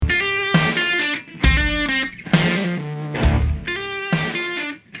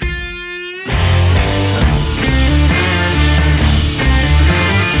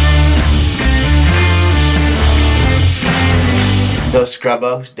Those scrub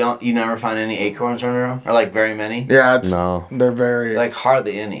oaks, you never find any acorns running around? Or like very many? Yeah, they're very... Like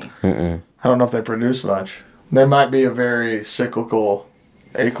hardly any. I don't know if they produce much. They might be a very cyclical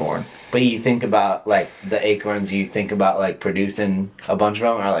acorn. But you think about like the acorns, you think about like producing a bunch of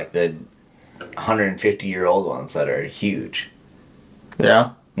them, or like the 150-year-old ones that are huge.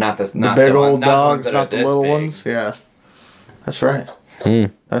 Yeah. Not the big old dogs, not the little big. ones. Yeah. That's right.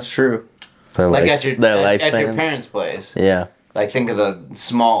 That's true. Like at your parents' place. Yeah. Like think of the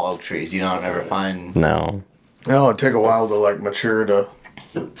small oak trees. You don't ever find. No. No, it'd take a while to like mature to.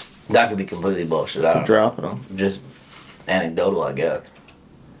 That could be completely bullshit. To drop them. Just anecdotal, I guess.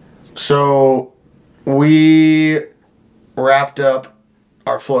 So, we wrapped up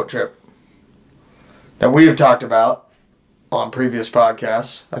our float trip that we have talked about on previous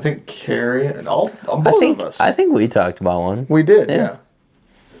podcasts. I think Carey and both of us. I think we talked about one. We did, yeah.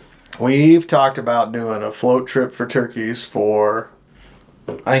 We've talked about doing a float trip for turkeys for...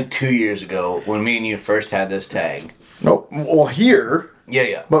 I think 2 years ago when me and you first had this tag. Nope. Well, here.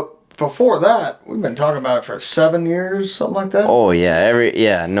 Yeah. But before that, we've been talking about it for 7 years, something like that. Oh, yeah.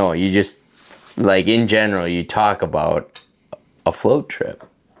 You just, like, in general, you talk about a float trip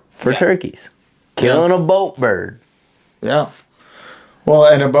for turkeys. Killing a boat bird. Yeah. Well,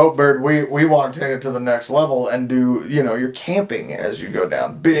 and a boat bird, we want to take it to the next level and do, you're camping as you go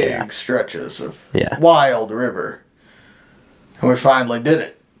down big stretches of wild river. And we finally did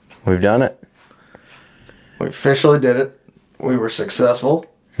it. We've done it. We officially did it. We were successful.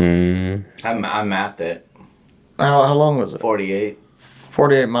 I mapped it. How long was it? 48.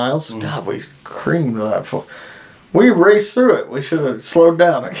 48 miles? God, we creamed that. We raced through it. We should have slowed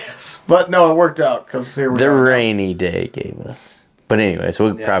down, I guess. But no, it worked out because here we are. The rainy day gave us. But anyways,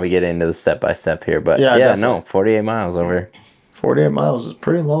 we'll probably get into the step-by-step here. But 48 miles over. 48 miles is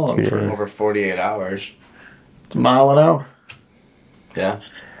pretty long. For over 48 hours. It's a mile an hour. Yeah.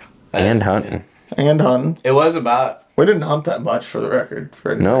 And hunting. It was about... We didn't hunt that much, for the record.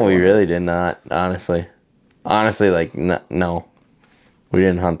 No, we really did not, honestly. No. We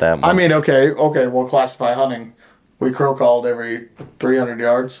didn't hunt that much. I mean, okay, we'll classify hunting. We crow called every 300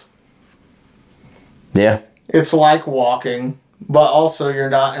 yards. Yeah. It's like walking, but also you're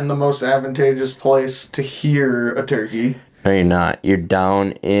not in the most advantageous place to hear a turkey. No, you're not. You're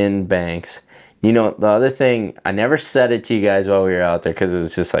down in banks. The other thing, I never said it to you guys while we were out there because it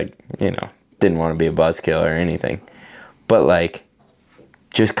was just like, didn't want to be a buzzkill or anything. But like,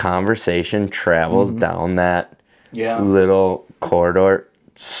 just conversation travels down that little corridor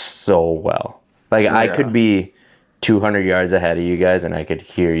so well. Like, I could be 200 yards ahead of you guys and I could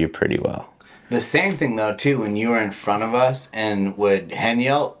hear you pretty well. The same thing, though, too, when you were in front of us and would hen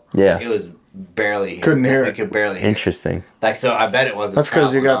yelp, it was barely... Couldn't hear it. I could barely hear Interesting. It. Like, so I bet it wasn't... That's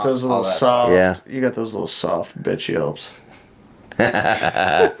because you got those little soft... Yeah. You got those little soft bitch yelps.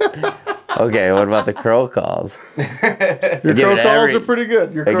 Okay, what about the crow calls? Your crow calls are pretty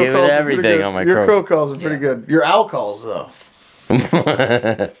good. Your crow I give it everything on my crow. Your crow calls are pretty good. Your owl calls, though.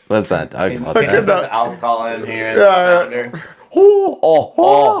 Let's not talk about that. Put the owl call in here. Hello!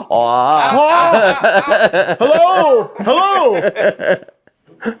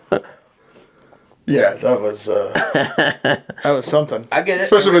 Yeah, that was something. I get it.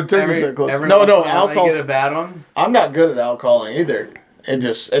 Especially with turkeys that close. No, owl calls. You get a bad one? I'm not good at owl calling either. It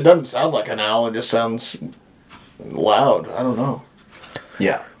doesn't sound like an owl. It just sounds loud. I don't know.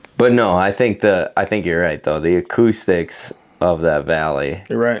 Yeah. But no, I think you're right though. The acoustics of that valley.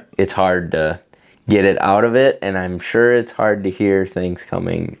 You're right. It's hard to get it out of it, and I'm sure it's hard to hear things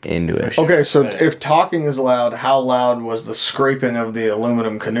coming into it. Okay, so if talking is loud, how loud was the scraping of the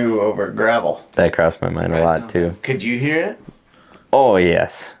aluminum canoe over gravel? That crossed my mind a lot too. Could you hear it? Oh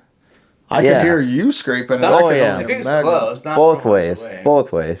yes. I could hear you scraping it. It's close. Both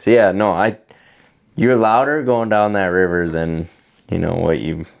ways. Yeah, no, you're louder going down that river than what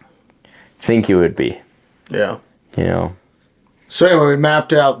you think you would be. Yeah. So anyway, we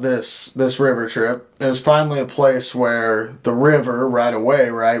mapped out this river trip. It was finally a place where the river right away,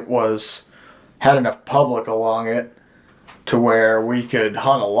 had enough public along it to where we could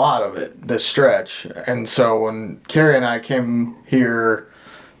hunt a lot of it, this stretch. And so when Carey and I came here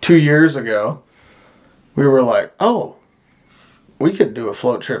 2 years ago, we were like, oh, we could do a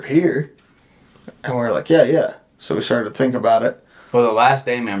float trip here. And we were like, yeah. So we started to think about it. Well, the last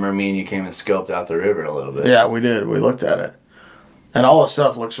day, remember, me and you came and scoped out the river a little bit. Yeah, we did. We looked at it. And all the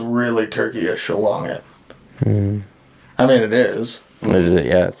stuff looks really turkey-ish along it. Mm. I mean, it is.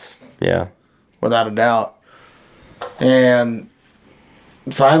 Yeah. Without a doubt. And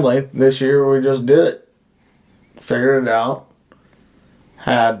finally, this year, we just did it. Figured it out.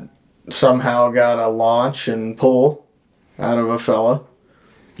 Had somehow got a launch and pull out of a fella.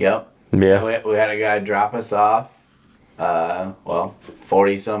 Yep. Yeah. We had a guy drop us off,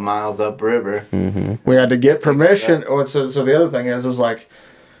 40 some miles upriver. We had to get permission. So the other thing is like,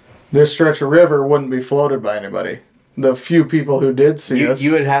 this stretch of river wouldn't be floated by anybody. The few people who did see us.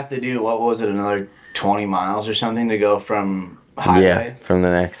 You would have to do, what was it, another 20 miles or something to go from highway? Yeah, from the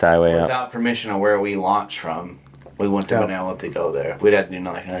next highway up. Without permission of where we launched from. We wouldn't have been able to go there. We'd have to do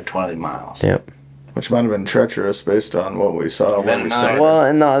like another 20 miles. Yep. Which might have been treacherous based on what we saw when we started. Well,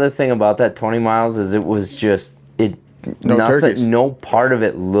 and the other thing about that 20 miles is it was just turkeys. No part of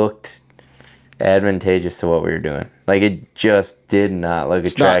it looked advantageous to what we were doing. Like, it just did not look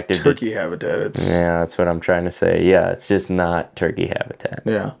attractive. It's not turkey habitat. Yeah, that's what I'm trying to say. Yeah, it's just not turkey habitat.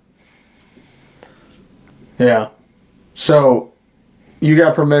 Yeah. Yeah. So, you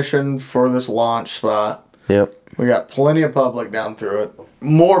got permission for this launch spot. Yep. We got plenty of public down through it.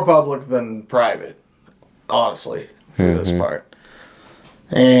 More public than private, honestly, through this part.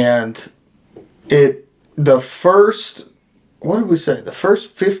 And the first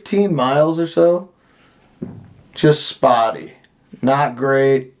 15 miles or so, just spotty. Not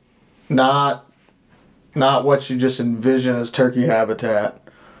great. Not what you just envision as turkey habitat.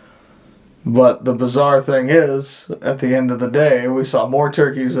 But the bizarre thing is, at the end of the day, we saw more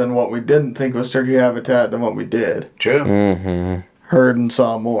turkeys than what we didn't think was turkey habitat than what we did. True. Mm-hmm. Heard and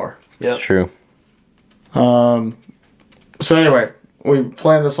saw more. Yep. It's true. So anyway, we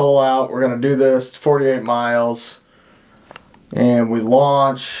planned this all out. We're going to do this 48 miles. And we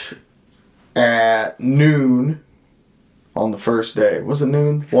launch at noon on the first day. Was it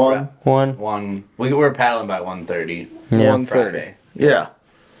noon? 1? We were paddling by 1:30. Yeah. 1:30. Yeah.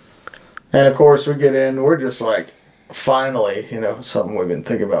 And of course we get in, we're just like, finally, something we've been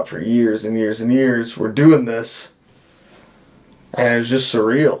thinking about for years and years and years. We're doing this. And it was just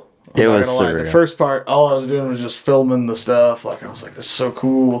surreal. It was surreal. The first part, all I was doing was just filming the stuff. Like, I was like, this is so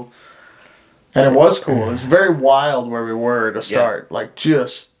cool. And it was cool. It was very wild where we were to start. Yeah. Like,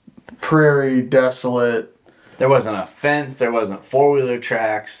 just prairie, desolate. There wasn't a fence. There wasn't four-wheeler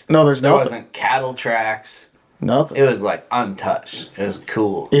tracks. No, there's nothing. There wasn't cattle tracks. Nothing. It was like untouched. It was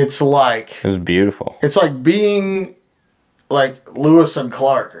cool. It's like... It was beautiful. It's like being like Lewis and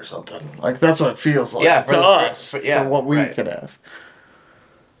Clark or something. Like, that's what it feels like to us for what we could have.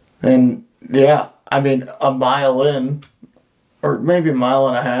 And, yeah, I mean, a mile in, or maybe a mile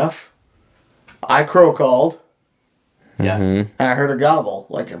and a half, I crow called. Yeah. And I heard a gobble,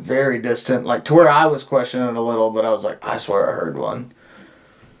 like a very distant, like to where I was questioning a little, but I was like, I swear I heard one.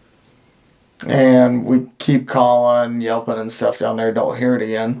 And we keep calling, yelping and stuff down there, don't hear it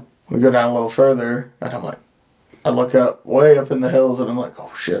again. We go down a little further, and I'm like, I look up, way up in the hills, and I'm like,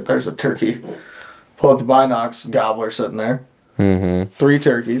 oh shit, there's a turkey. Pull up the binocs, gobbler sitting there. 3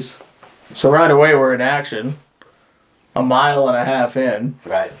 turkeys. So right away we're in action. A mile and a half in.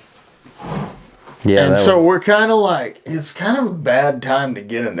 Right. Yeah. And so we're kind of like, it's kind of a bad time to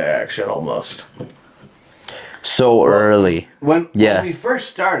get into action almost. So early. When we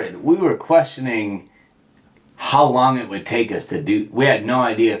first started, we were questioning how long it would take us to do. We had no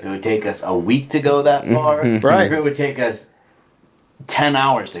idea if it would take us a week to go that far. Right. If it would take us 10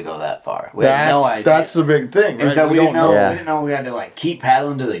 hours to go that far. We had no idea. That's the big thing, right? And so we didn't know we had to like keep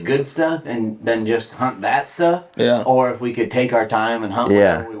paddling to the good stuff and then just hunt that stuff. Yeah. Or if we could take our time and hunt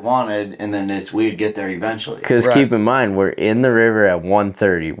whatever we wanted, and then we'd get there eventually. Because keep in mind, we're in the river at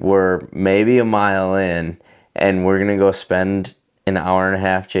 1:30. We're maybe a mile in, and we're going to go spend an hour and a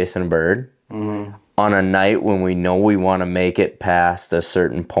half chasing a bird on a night when we know we want to make it past a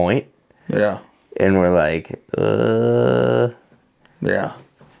certain point. Yeah. And we're like, Yeah.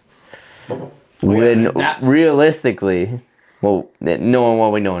 When realistically, knowing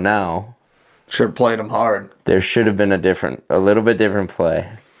what we know now, should have played them hard. There should have been a little bit different play.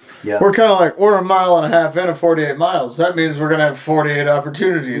 Yeah. We're kind of like, we're a mile and a half in of 48 miles. That means we're going to have 48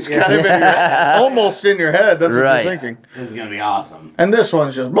 opportunities. Kind of in your head, almost in your head. That's what you're thinking. This is going to be awesome. And this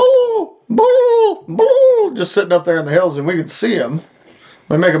one's just, boo, boo, boo, just sitting up there in the hills, and we can see them.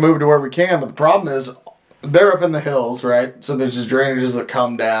 We make a move to where we can, but the problem is, they're up in the hills, right? So there's just drainages that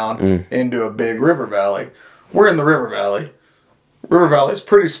come down into a big river valley. We're in the river valley. River valley is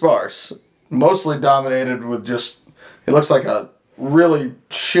pretty sparse. Mostly dominated with just, it looks like a really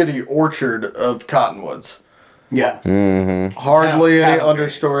shitty orchard of cottonwoods. Yeah. Hardly any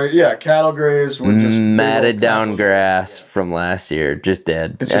understory. Yeah, cattle graze. We're just matted down grass from last year, just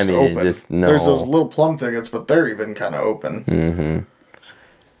dead. It's just open. There's those little plum thickets, but they're even kind of open.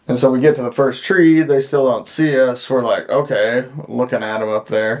 And so we get to the first tree, they still don't see us. We're like, okay, looking at them up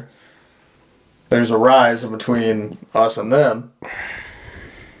there. There's a rise in between us and them.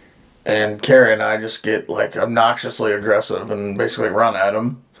 And Carey and I just get like obnoxiously aggressive and basically run at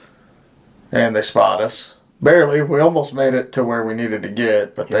them. And they spot us. Barely. We almost made it to where we needed to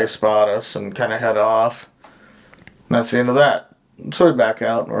get, but they spot us and kind of head off. And that's the end of that. So we back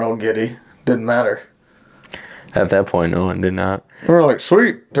out and we're all giddy. Didn't matter. At that point, no, it did not. We were like,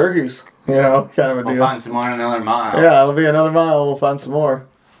 sweet, turkeys. You know, kind of a We'll deal. find some more in another mile. Yeah, it'll be another mile. We'll find some more.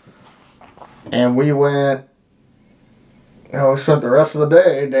 And we went, we spent the rest of the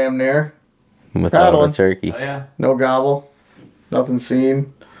day damn near. With all Paddling. the turkey. Oh, yeah. No gobble. Nothing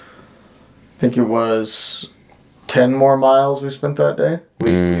seen. I think it was 10 more miles we spent that day.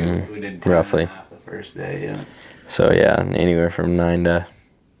 We did 10 roughly. and a half the first day, yeah. So yeah, anywhere from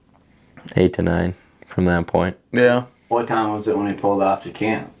 8 to 9 from that point. Yeah. What time was it when we pulled off to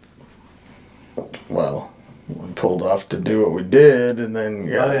camp? Well, we pulled off to do what we did and then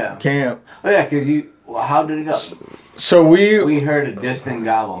camp. Oh, yeah, because how did it go? So We heard a distant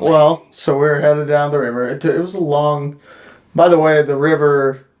gobble. Well, so we were headed down the river. It was a long. By the way, the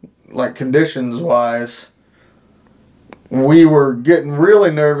river, like conditions wise, we were getting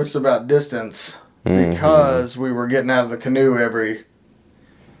really nervous about distance because we were getting out of the canoe every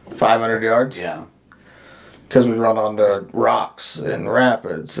 500 yards. Yeah. Because we run onto rocks and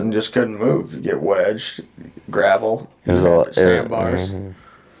rapids and just couldn't move. You get wedged, gravel, It was sandbars.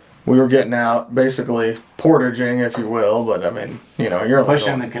 We were getting out, basically portaging, if you will, but I mean, you're only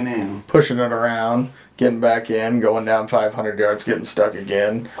Pushing the canoe. pushing it around, getting back in, going down 500 yards, getting stuck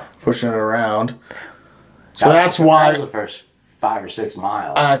again, pushing it around. So that's That why was the first 5 or 6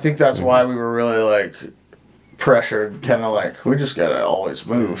 miles. I think that's why we were really like pressured, kind of like we just gotta always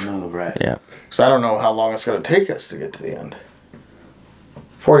move. Right. Yeah. Because I don't know how long it's gonna take us to get to the end.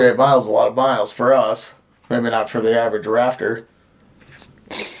 48 miles is a lot of miles for us. Maybe not for the average rafter.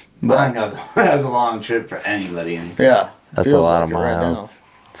 I know that was a long trip for anybody. And Yeah. That's a feels lot of like it right miles.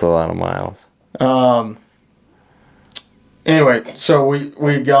 It's a lot of miles. Anyway, so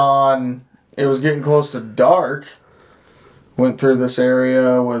we gone. It was getting close to dark. Went through this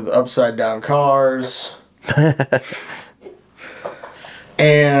area with upside down cars.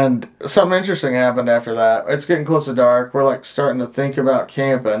 And something interesting happened after that. It's getting close to dark. We're like starting to think about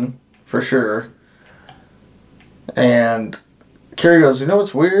camping for sure. And Carey goes, "You know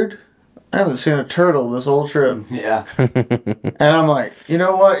what's weird? I haven't seen a turtle this whole trip." yeah. And I'm like, "You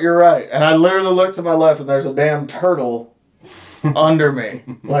know what? You're right." And I literally looked to my left and there's a damn turtle under me,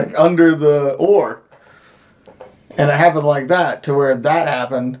 like under the oar. And it happened like that, to where that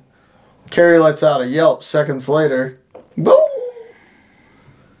happened. Carey lets out a yelp seconds later. Boom!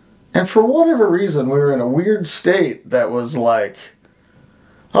 And for whatever reason, we were in a weird state that was like,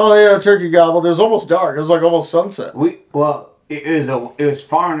 oh yeah, turkey gobbled. It was almost dark. It was like almost sunset. It was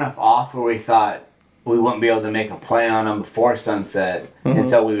far enough off where we thought we wouldn't be able to make a play on them before sunset, and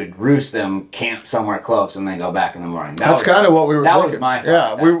so we would roost them, camp somewhere close, and then go back in the morning. That's kind of what we were thinking. That was my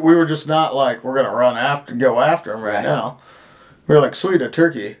thought. thought. Yeah, we were just not like, we're going to go after them right now. We were like, sweet, a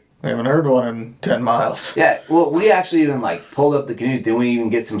turkey. We haven't heard one in 10 miles. Yeah, well, we actually even pulled up the canoe. Didn't we even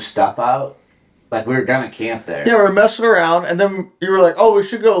get some stuff out? Like, we were gonna camp there. Yeah, we were messing around, and then you were like, oh, we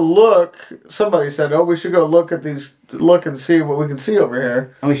should go look. Somebody said, oh, we should go look and see what we can see over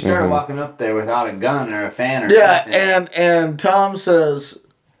here. And we started walking up there without a gun or a fan or Yeah, anything. and Tom says,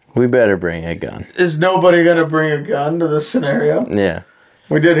 We better bring a gun. is nobody going to bring a gun to this scenario? Yeah.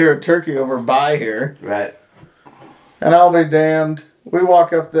 We did hear a turkey over by here. Right. And I'll be damned. We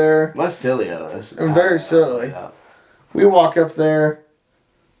walk up there. What's silly of us? Very silly. Yeah. We walk up there,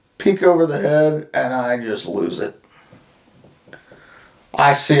 peek over the head, and I just lose it.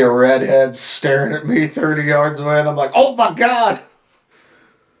 I see a redhead staring at me 30 yards away, and I'm like, oh my God!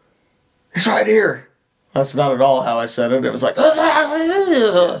 He's right here. That's not at all how I said it. It was like,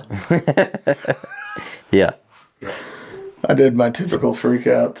 Yeah. I did my typical freak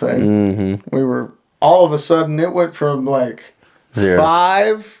out thing. Mm-hmm. We were, all of a sudden, it went from like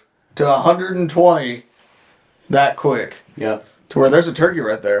 5 to 120 that quick. Yep. To where there's a turkey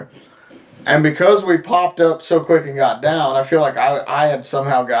right there. And because we popped up so quick and got down, I feel like I had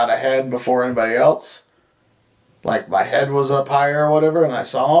somehow got ahead before anybody else. Like my head was up higher or whatever, and I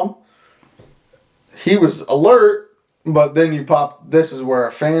saw him. He was alert, but then you pop, this is where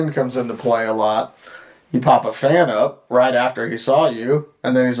a fan comes into play a lot. You pop a fan up right after he saw you,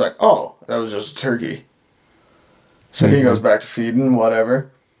 and then he's like, oh, that was just a turkey. So he goes back to feeding,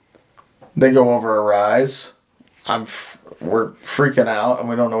 whatever. They go over a rise. We're freaking out and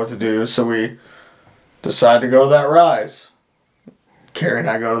we don't know what to do, so we decide to go to that rise. Carey and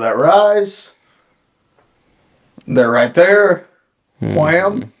I go to that rise. They're right there.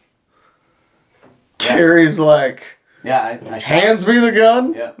 Wham. Carey's like, Yeah, I hands me the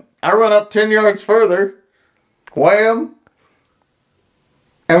gun. Yeah. I run up 10 yards further, wham,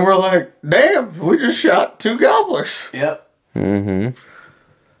 and we're like, damn, we just shot 2 gobblers. Yep. Mm-hmm.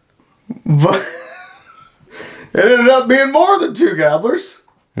 But it ended up being more than 2 gobblers.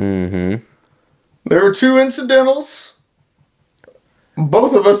 Mm-hmm. There were 2 incidentals.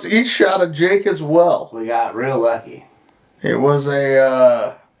 Both of us each shot a Jake as well. We got real lucky. It was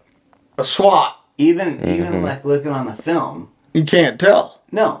a SWAT. Even like looking on the film, You can't tell.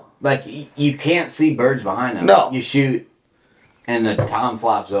 no, like you can't see birds behind them. No. You shoot, and the tom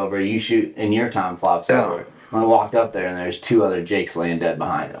flops over. You shoot, and your tom flops Yeah. over. And I walked up there, and there's 2 other Jakes laying dead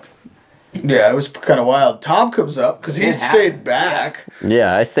behind him. Yeah, it was kind of wild. Tom comes up because he It stayed happened. I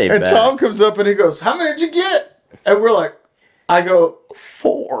Yeah, I stayed And back. Tom comes up and he goes, "How many did you get?" And we're like, I go,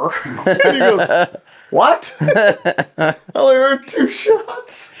 4. And he goes, "What?" I only heard 2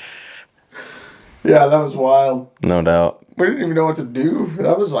 shots. Yeah, that was wild. No doubt. We didn't even know what to do.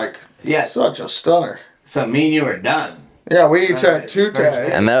 That was like such a stunner. So me and you were done. Yeah, we each had 2 First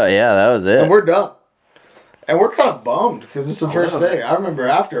tags. And that was it. And we're done. And we're kind of bummed because it's the first little day. bit. I remember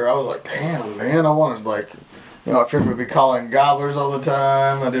after, I was like, damn, man, I wanted, like, I figured we'd be calling gobblers all the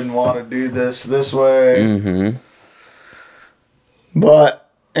time. I didn't want to do this way. Mm-hmm. But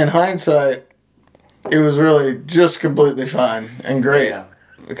in hindsight, it was really just completely fine and great. Yeah.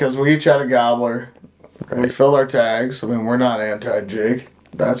 Because we each had a gobbler. We filled our tags. I mean, we're not anti-Jake.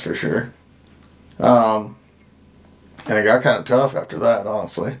 That's for sure. And it got kind of tough after that,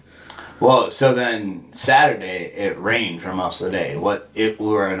 honestly. Well, so then Saturday it rained for most of the day. We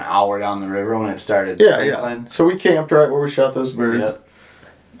were an hour down the river when it started Yeah. sprinkling. So we camped right where we shot those birds.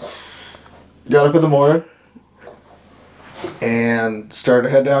 Yep. Got up in the morning and started to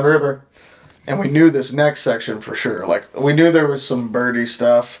head down river. And we knew this next section for sure. Like, we knew there was some birdie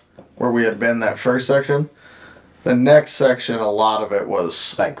stuff where we had been that first section. The next section, a lot of it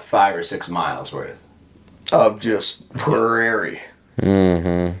was Like 5 or 6 miles worth. of just prairie.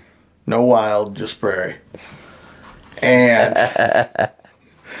 Mm-hmm. No wild, just prairie. And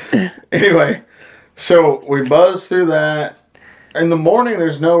anyway, so we buzzed through that. In the morning,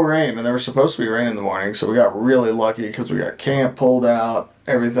 there's no rain, and there was supposed to be rain in the morning, so we got really lucky because we got camp pulled out,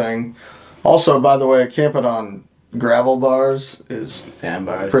 everything. Also, by the way, camping on gravel bars is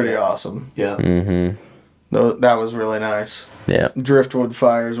Sandbars. pretty awesome. Yeah. Mm-hmm. That was really nice. Yeah. Driftwood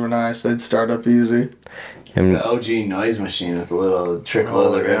fires were nice. They'd start up easy. The OG noise machine with the little trickle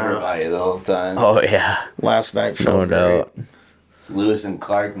of the river by you the whole time. Oh yeah. Last night No felt great. doubt. It's Lewis and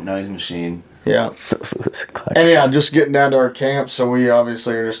Clark noise machine. Yeah. And yeah, just getting down to our camp, so we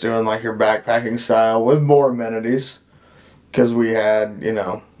obviously are just doing like your backpacking style with more amenities. Because we had,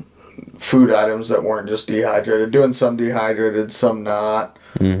 food items that weren't just dehydrated. Doing some dehydrated, some not.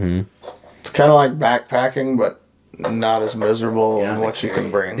 Mm-hmm. It's kind of like backpacking, but not as miserable Yeah, in what you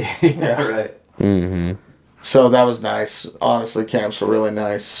can bring. Yeah, right. Mm-hmm. So that was nice. Honestly, camps were really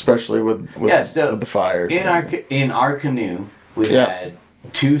nice, especially with the fires. In our canoe, we Yeah. had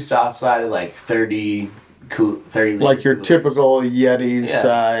 2 soft-sided, like 30 liter Like your coolers. typical Yeti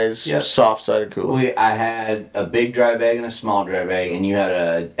size, Yep. soft-sided cooler. I had a big dry bag and a small dry bag, and you had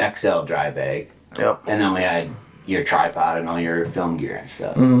a XL dry bag. Yep. And then we had your tripod and all your film gear and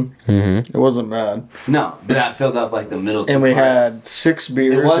stuff. It wasn't bad. No, but that filled up like the middle. And 2 we parts. had 6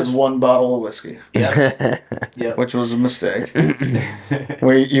 beers was- and 1 bottle of whiskey, Yep. Yep. which was a mistake.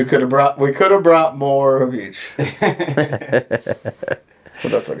 We could have brought more of each,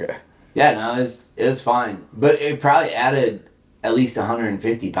 but that's okay. Yeah, no, it was fine, but it probably added at least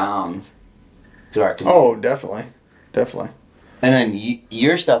 150 pounds to our canoe. Oh, definitely. And then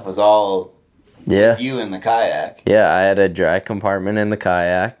your stuff was all Yeah. you in the kayak. Yeah, I had a dry compartment in the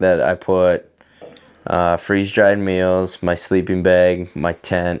kayak that I put freeze-dried meals, my sleeping bag, my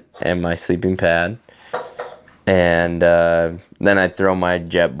tent, and my sleeping pad. And then I'd throw my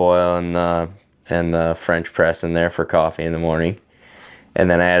jet boil and the French press in there for coffee in the morning. And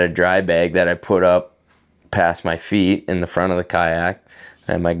then I had a dry bag that I put up past my feet in the front of the kayak.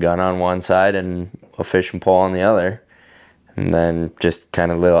 I had my gun on one side and a fishing pole on the other. And then just kind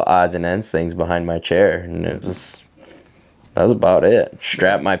of little odds and ends things behind my chair. And that was about it.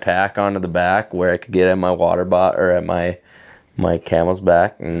 Strap my pack onto the back where I could get at my water bottle or at my camel's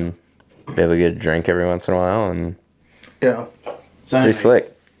back and be able to get a drink every once in a while. And Yeah. So pretty slick.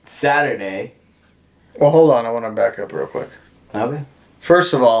 Saturday. Well, hold on. I want to back up real quick. Okay.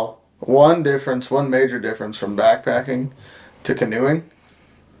 First of all, one major difference from backpacking to canoeing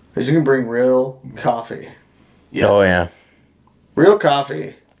is you can bring real coffee. Yeah. Oh, yeah. Real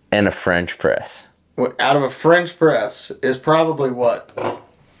coffee And a French press. out of a French press is probably what?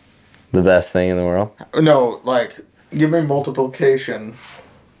 The best thing in the world. No, like, give me multiplication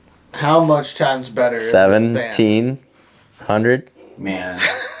How much times better is it than? 1,700 Man.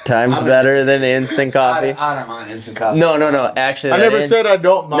 times better than instant coffee. I don't mind instant coffee. No. Actually, I never said I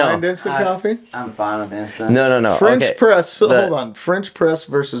don't mind instant I- coffee. I'm fine with instant. No. French Okay. press. Hold on. French press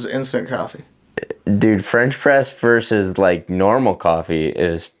versus instant coffee. Dude, French press versus like normal coffee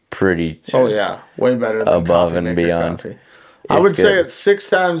is pretty. Oh yeah, way better than Above coffee and maker beyond. coffee. I would say good. it's 6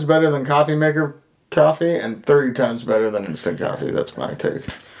 times better than coffee maker coffee and 30 times better than instant coffee. That's my take.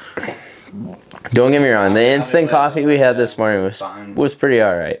 Don't get me wrong. The instant coffee we had this morning Fine. was pretty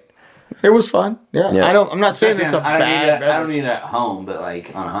all right. It was fun. Yeah. Yeah. I'm not saying it's a I don't bad need it. I don't beverage. need it at home, but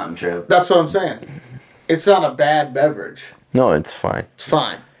like on a hunting trip. That's what I'm saying. It's not a bad beverage. No, it's fine. It's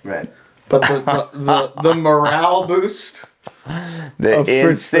fine. Right. But the morale boost. The Of French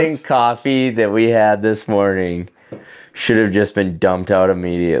instant press. coffee that we had this morning should have just been dumped out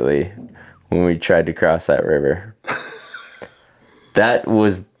immediately when we tried to cross that river. That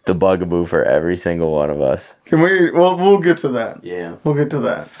was the bugaboo for every single one of us. Can we? Well, we'll get to that. Yeah. We'll get to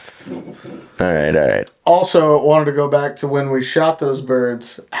that. All right. Also, wanted to go back to when we shot those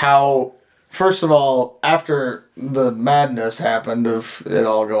birds. How, first of all, after the madness happened of it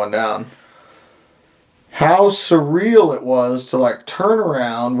all going down, how surreal it was to like turn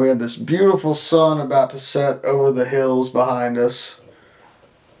around. We had this beautiful sun about to set over the hills behind us.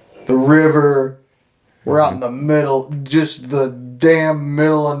 The river. We're out in the middle, just the damn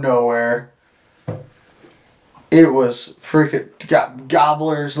middle of nowhere. It was freaking, got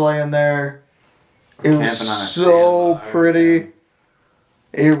gobblers laying there. It was Camping on a so sandbar, pretty.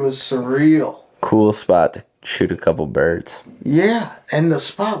 yeah. It was surreal. Cool spot to shoot a couple birds. Yeah, and the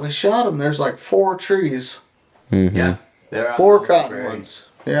spot we shot them, there's like 4 trees. Mm-hmm. Yeah. They're on 4 the cottonwoods.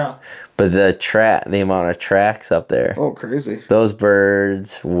 Yeah. But the amount of tracks up there. Oh, crazy. Those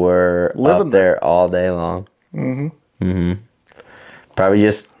birds were Living up there all day long. Mm-hmm. Probably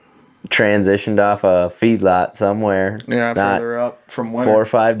just transitioned off a feedlot somewhere. Yeah, not further up from winter. 4 or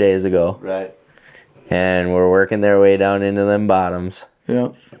 5 days ago. Right. And were working their way down into them bottoms. Yeah.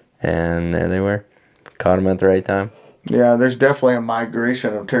 And there they were. Caught them at the right time. Yeah, there's definitely a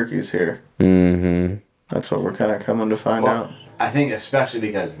migration of turkeys here. Mm-hmm. That's what we're kind of coming to find out. I think especially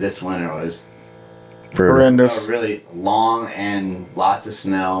because this winter was Horrendous. a really long and lots of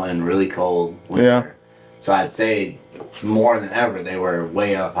snow and really cold winter. Yeah. So I'd say more than ever they were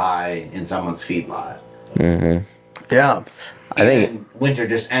way up high in someone's feedlot. Mm-hmm. Yeah. I think And winter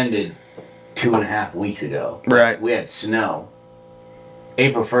just ended 2.5 weeks ago. Right. We had snow.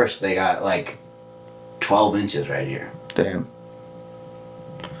 April 1st they got like 12 inches right here. Damn.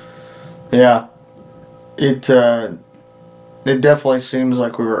 Yeah. It definitely seems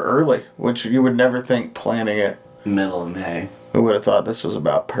like we were early, which you would never think planning it. Middle of May. We would have thought this was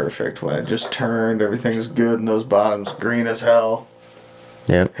about perfect when it just turned. Everything's good and those bottoms green as hell.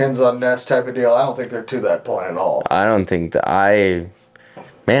 Yep. Hens on nest type of deal. I don't think they're to that point at all. I don't think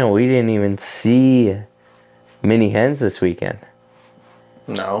man, we didn't even see many hens this weekend.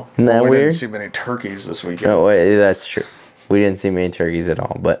 No. Isn't that we weird? didn't see many turkeys this weekend. No, wait, that's true. We didn't see many turkeys at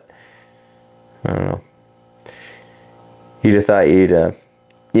all, but I don't know. You'd have thought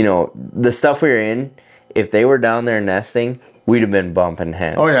the stuff we were in, if they were down there nesting, we'd have been bumping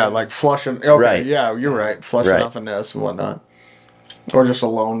hens. Oh yeah, like flushing. Okay, Right. yeah, you're right. Flushing Right. off a nest and whatnot. Or just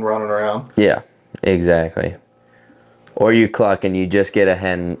alone running around. Yeah, exactly. Or you cluck and you just get a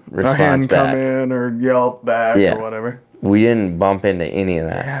hen response A hen back. come in or yelp back Yeah. or whatever. We didn't bump into any of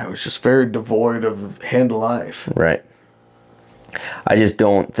that. Yeah, it was just very devoid of hen life. Right. I just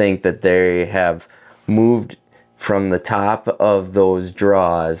don't think that they have moved from the top of those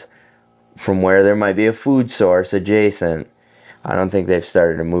draws from where there might be a food source adjacent. I don't think they've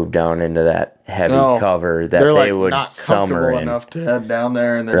started to move down into that heavy cover that they're they like would not summer comfortable in. enough to head down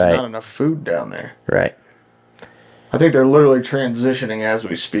there, and there's Right. not enough food down there. Right. I think they're literally transitioning as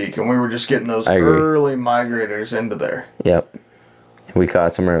we speak, and we were just getting those I agree. early migrators into there. Yep. We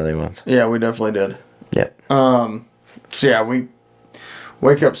caught some early ones. Yeah, we definitely did. Yep. So yeah, we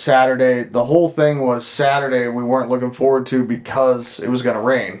wake up Saturday. The whole thing was Saturday we weren't looking forward to because it was going to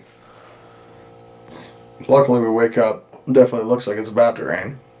rain. Luckily we wake up, definitely looks like it's about to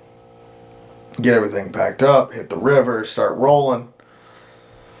rain. Get everything packed up, hit the river, start rolling.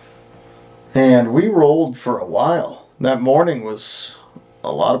 And we rolled for a while. That morning was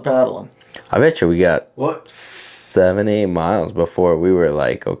a lot of paddling. I bet you we got What? 7-8 miles before we were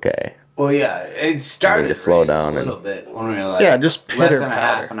like, okay. Well, yeah, it started to slow raining down a and- little bit when we were like Yeah, just less pitter than a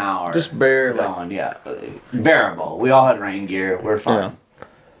patter. half an hour. Just barely. Going, yeah, bearable. We all had rain gear. We're fine.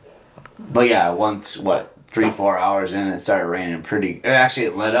 But yeah, once 3-4 hours in, it started raining pretty. Actually,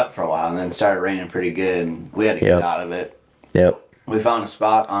 it let up for a while and then started raining pretty good. And we had to Yep. get out of it. Yep. we found a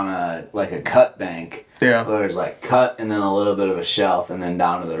spot on a cut bank. Yeah. Where there's like cut and then a little bit of a shelf and then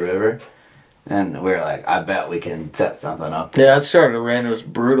down to the river. And we were like, I bet we can set something up. Yeah, it started to rain. It was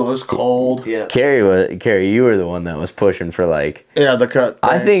brutal. It was cold. Yeah. Carey, you were the one that was pushing for like. Yeah, the cut.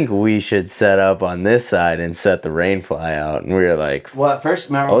 I bank. think we should set up on this side and set the rain fly out, and we were like, Well, at first,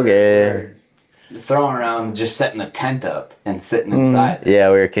 remember, okay. we were throwing around just setting the tent up and sitting inside. Yeah,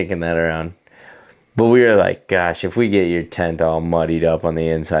 we were kicking that around. But we were like, gosh, if we get your tent all muddied up on the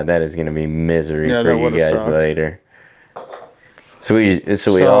inside, that is going to be misery Yeah, for that you would've guys sucked. later. So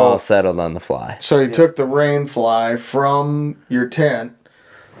we all settled on the fly. So you took the rain fly from your tent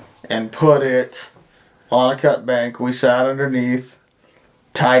and put it on a cut bank. We sat underneath,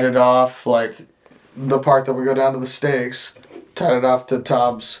 tied it off, like the part that we go down to the stakes, tied it off to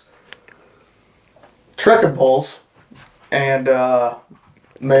Tom's trekking poles, and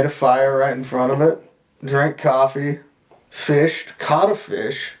made a fire right in front of it, drank coffee, fished, caught a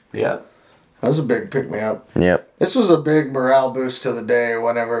fish. Yeah. That was a big pick-me-up. Yep. This was a big morale boost to the day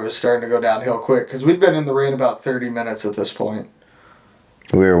whenever it was starting to go downhill quick, because we'd been in the rain about 30 minutes at this point.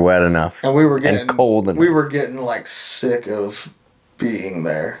 We were wet enough. And we were getting cold enough. We were getting like sick of being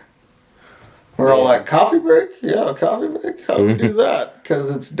there. We're all like, coffee break? Yeah, coffee break. How do we do that?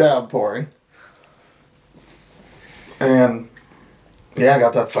 Because it's downpouring. And yeah, I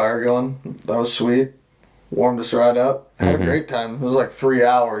got that fire going. That was sweet. Warmed us right up. Had a great time. It was like 3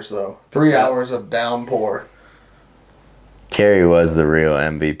 hours though. 3 hours of downpour. Carey was the real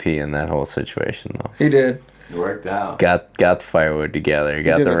MVP in that whole situation, though. He did. It worked out. Got the firewood together. He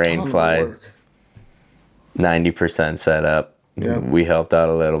Got did the a rain ton of fly work. 90% set up. Yeah. We helped out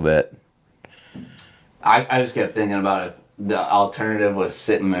a little bit. I just kept thinking about it. The alternative was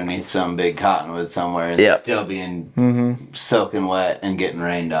sitting underneath some big cottonwood somewhere and Yep. still being soaking wet and getting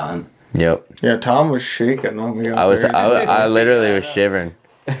rained on. Yep. Yeah, Tom was shaking when we got there. I literally was shivering.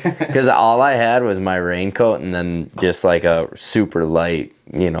 Because all I had was my raincoat and then just like a super light,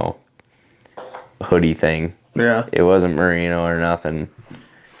 hoodie thing. Yeah. It wasn't merino or nothing.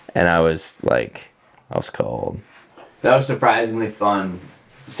 And I was cold. That was surprisingly fun.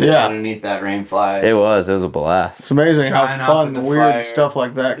 Sitting underneath that rain fly. It was a blast. It's amazing how Trying out fun with the weird fire. stuff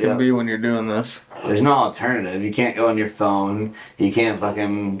like that can Yep. be when you're doing this. There's no alternative. You can't go on your phone. You can't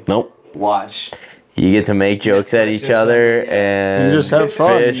fucking Nope. watch. You get to make jokes at each other and You just have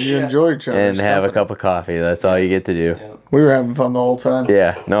fun. fish You enjoy each other. and have a cup of coffee. That's all you get to do. We were having fun the whole time.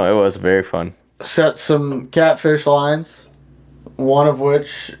 Yeah, no, it was very fun. Set some catfish lines, one of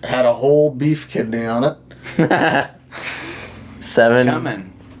which had a whole beef kidney on it. 7 Coming.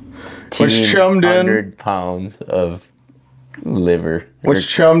 Which chummed in. 100 pounds of liver. Which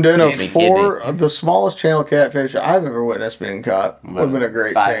chummed in of Kidney. 4 of the smallest channel catfish I've ever witnessed being caught. Would have been a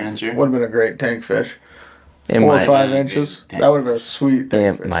great 5-incher? tank. Would have been a great tank fish. It 4 or might, 5 been a inches. good tank That would have been a sweet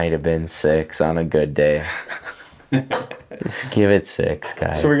tank it fish. might have been 6 on a good day. Just give it 6,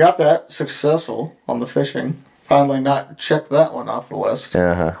 guys. So we got that successful on the fishing. Finally, not checked that one off the list.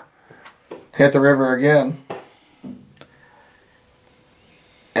 Uh-huh. Hit the river again.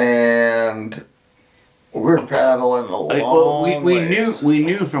 And we're paddling a long ways. we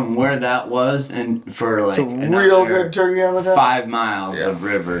knew from where that was, and for like It's a real another good turkey habitat. 5 miles Yeah. of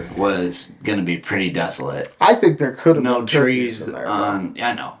river was gonna be pretty desolate. I think there could have No been turkeys trees in there. though. on. Yeah,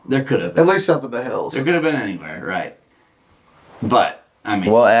 I know there could have. At least up in the hills. There could have been anywhere, right? But I mean,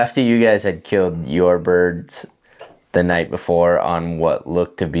 Well, after you guys had killed your birds the night before on what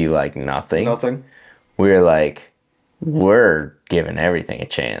looked to be like nothing, Nothing. we were like, we're giving everything a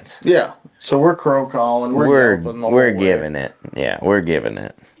chance. Yeah. So we're crow calling. We're yelping the whole way. giving it. Yeah, we're giving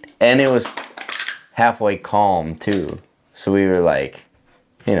it. And it was halfway calm too. So we were like,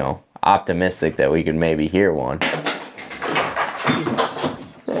 optimistic that we could maybe hear one.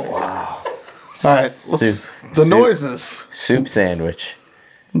 All right. The noises. Soup sandwich.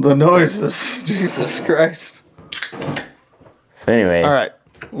 The noises. Jesus Christ. So anyways, All right.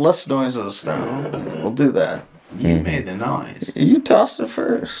 Less noises now. We'll do that. you made the noise. You tossed it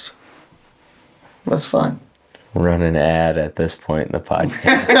first. That's fine. run an ad at this point in the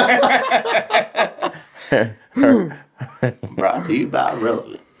podcast. Brought to you by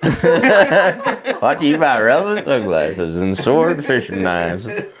Relevant. Brought to you by relevant sunglasses and sword fishing knives.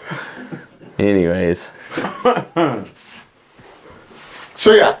 Anyways.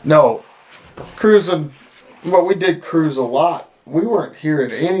 So yeah, no. Cruising, well, we did cruise a lot. We weren't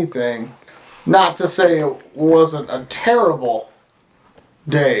hearing anything. Not to say it wasn't a terrible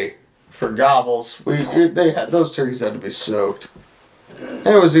day for gobbles. Those turkeys had to be soaked. And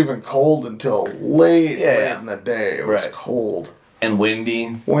it was even cold until late in the day. It was cold. And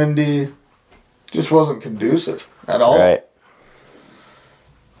windy. Windy. Just wasn't conducive at all. Right.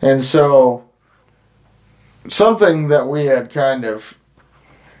 And so, something that we had kind of,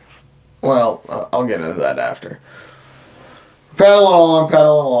 well, I'll get into that after. Paddling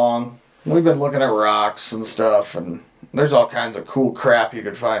along. We've been looking at rocks and stuff, and there's all kinds of cool crap you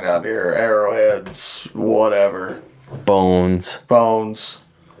could find out here. Arrowheads, whatever. Bones.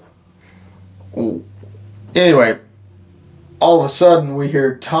 Ooh. Anyway, all of a sudden we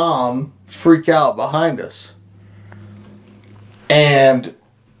hear Tom freak out behind us. And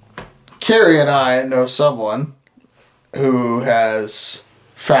Carey and I know someone who has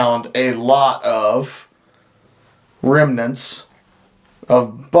found a lot of remnants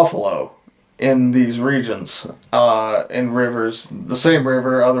of buffalo in these regions, in rivers, the same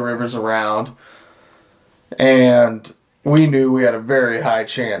river, other rivers around. And we knew we had a very high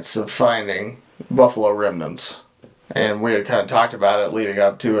chance of finding buffalo remnants. And we had kind of talked about it leading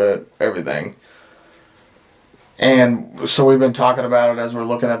up to it, everything. And so we've been talking about it as we're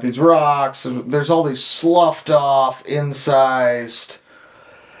looking at these rocks. There's all these sloughed off, incised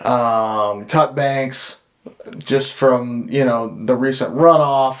cut banks just from, the recent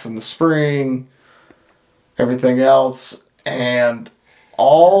runoff from the spring, everything else. And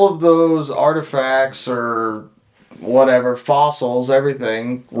all of those artifacts or whatever, fossils,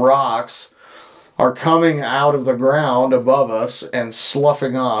 everything, rocks, are coming out of the ground above us and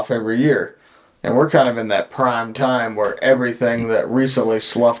sloughing off every year. And we're kind of in that prime time where everything that recently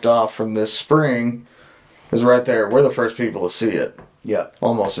sloughed off from this spring is right there. We're the first people to see it. Yeah.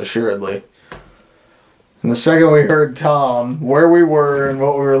 Almost assuredly. And the second we heard Tom, where we were and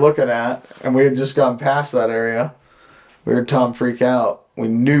what we were looking at, and we had just gone past that area, we heard Tom freak out. We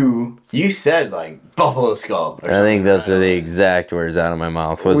knew. You said, buffalo skull. I think those are the exact words out of my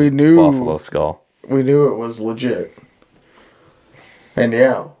mouth. Was We knew- buffalo skull. We knew it was legit. And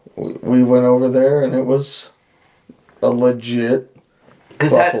yeah, we went over there and it was a legit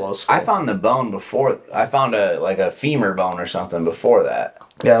buffalo skull. I found the bone before. I found a femur bone or something before that.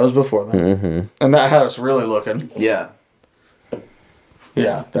 Yeah, it was before that. Mm-hmm. And that had us really looking. Yeah.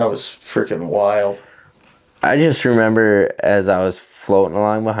 Yeah, that was freaking wild. I just remember as I was floating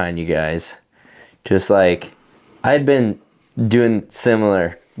along behind you guys, just I had been doing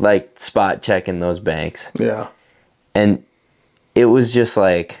similar, spot checking those banks. Yeah. And it was just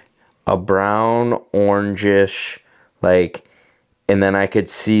a brown, orangish, and then I could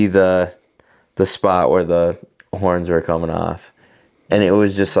see the spot where the horns were coming off. And it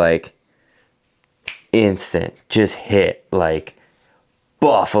was just instant, just hit,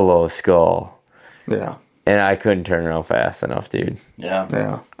 buffalo skull. Yeah. And I couldn't turn around fast enough, dude. Yeah.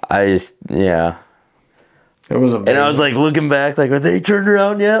 Yeah. Yeah. It was amazing. And I was looking back, are they turned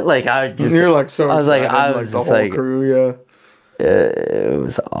around yet? You're so I was excited, I was the just whole crew, yeah. It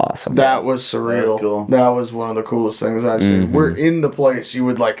was awesome. That was surreal. That was cool. That was one of the coolest things I've seen. Mm-hmm. We're in the place you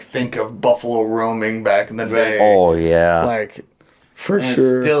would think of buffalo roaming back in the day. Oh, yeah. For And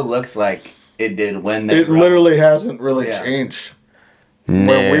sure. it still looks like it did when they It literally hasn't really Yeah. changed. No.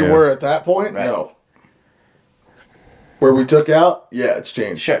 Where we were at that point, Right. no. Where we took out, yeah, it's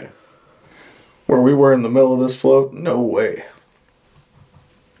changed. Sure. Where we were in the middle of this float, no way.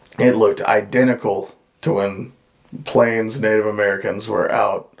 It looked identical to when Plains Native Americans were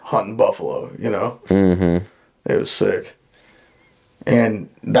out hunting buffalo, Mm-hmm. It was sick. And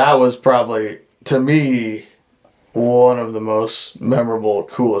that was probably, to me, one of the most memorable,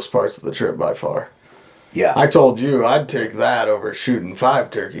 coolest parts of the trip by far. Yeah. I told you I'd take that over shooting 5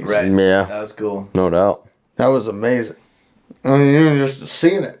 turkeys. Right. Yeah. That was cool. No doubt. That was amazing. I mean, even just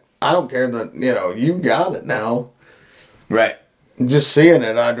seeing it. I don't care that, you got it now. Right. Just seeing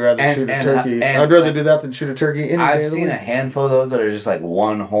it, I'd rather shoot a turkey. I'd rather do that than shoot a turkey any day I've of the seen a week. handful of those that are just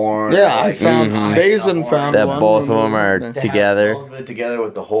one horn. Yeah, I found Mhm. Basin found That one. both of them are To have together. both of it together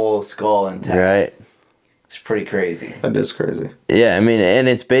with the whole skull intact. Right. It's pretty crazy. That is crazy. Yeah, I mean, and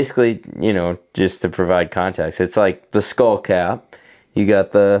it's basically, just to provide context, it's the skull cap. You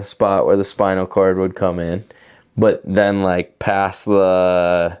got the spot where the spinal cord would come in, but then past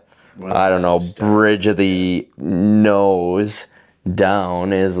the, I don't know, bridge of the nose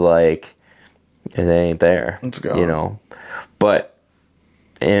down is it ain't there. It's gone. But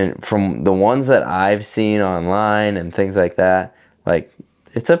and from the ones that I've seen online and things like that,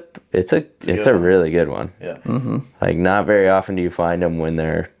 it's a really good one. Yeah. Mm-hmm. Not very often do you find them when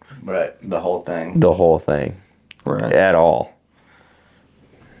they're Right. The whole thing. the whole thing Right. at all.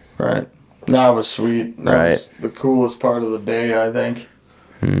 Right. That was sweet. That Right. was the coolest part of the day, I think.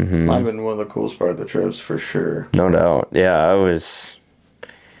 Mm-hmm. Might have been one of the coolest part of the trips for sure. No doubt. Yeah, I was.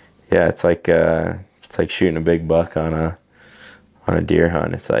 Yeah, it's like shooting a big buck on a deer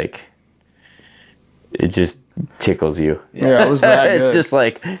hunt. It's it just tickles you. Yeah, it was that good. It's just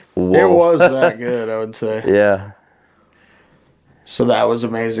like, whoa. It was that good, I would say. Yeah. So that was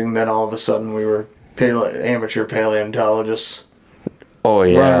amazing. Then all of a sudden we were amateur paleontologists Oh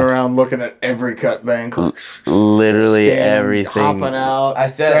yeah. running around looking at every cut bank. Literally scanning, everything. Hopping out, I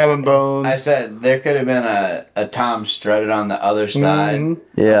said, grabbing bones. I said there could have been a Tom strutted on the other side.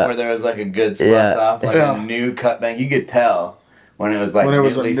 Yeah. Where there was like a good sloughed off, like Yeah. a new cut bank. You could tell when it was like When it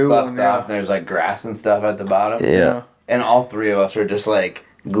was a newly new sloughed one, yeah. off and there's like grass and stuff at the bottom. Yeah. And all three of us were just like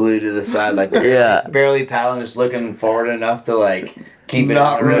glued to the side, like Yeah. barely paddling, just looking forward enough to like keep it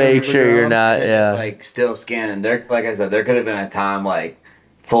Not on the river. ready Make sure you're not, And yeah. just like still scanning. There, like I said, there could have been a time like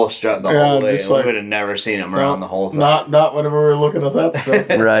full strut the Yeah, whole way, just and like- we would have never seen him around the whole time. Not whenever we were looking at that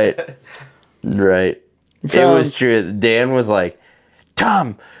stuff. Right. Right. It Found- was true. Dan was like,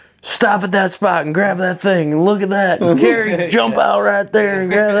 Tom, stop at that spot and grab that thing and look at that. And Carey, jump out right there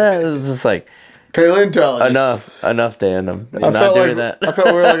and grab that. It was just like, Paleontologist. enough, Dan. I'm I not felt doing like that. I felt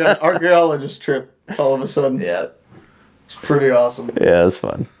we were like an archaeologist trip all of a sudden. Yeah. It's pretty awesome. Yeah, it was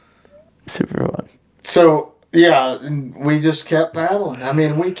fun. Super fun. So yeah, and we just kept paddling. I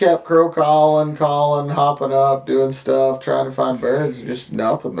mean, we kept crow calling, hopping up, doing stuff, trying to find birds. Just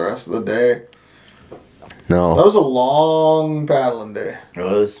nothing the rest of the day. That No, was a long paddling day.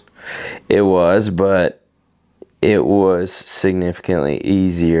 It was. but it was significantly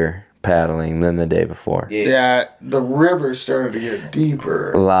easier paddling than the day before. Yeah, the river started to get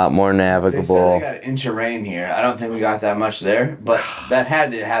deeper. A lot more They said navigable. they got an inch of rain here. I don't think we got that much there, but that had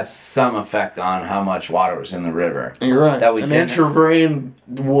to have some effect on how much water was in the river. You're right. That we An didn't- inch of rain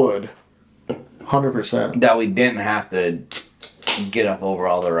would. 100%. That we didn't have to get up over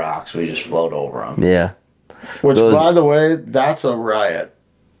all the rocks. We just float over them. Yeah. Which, Those- by the way, that's a riot.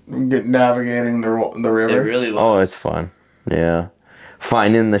 Navigating the It river. really was. Oh, it's fun. Yeah.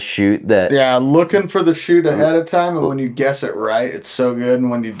 Finding the chute that. Yeah, looking for the chute ahead of time, and when you guess it right, it's so good, and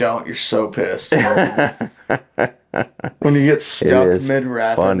when you don't, you're so pissed. When you get stuck is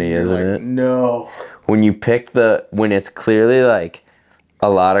mid-rapid, funny, you're isn't like, it? no. When you pick when it's clearly like a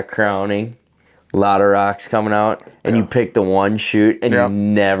lot of crowning, a lot of rocks coming out, and you pick the one chute and Yeah. you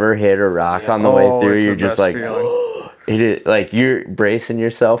never hit a rock on the Oh, way through, it's you're the just best like, feeling. it is, like you're bracing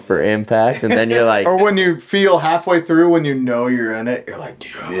yourself for impact, and then you're like, Or when you feel halfway through, when you know you're in it, you're like,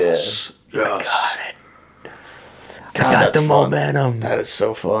 yes, yes. got it. God, Got that's the fun. momentum. That is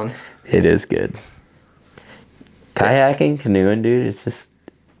so fun. It is good. Kayaking, canoeing, dude, it's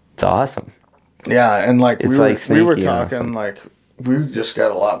awesome. Yeah, and like It's we were, like we were sneaky talking awesome. like we just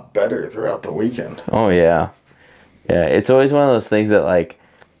got a lot better throughout the weekend. Oh yeah, yeah. It's always one of those things that like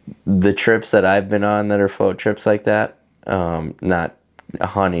the trips that I've been on that are float trips like that. Not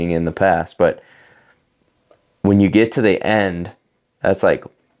hunting in the past, but when you get to the end, that's like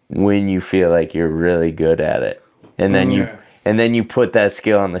when you feel like you're really good at it, and then you put that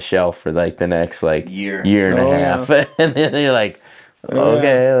skill on the shelf for like the next like Year. and Oh, a yeah. half, and then you're like, Oh,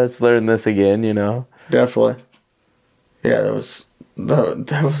 okay, let's learn this again. You know. Definitely. Yeah,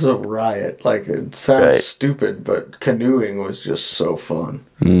 that was a riot. Like it sounds Right. stupid, but canoeing was just so fun.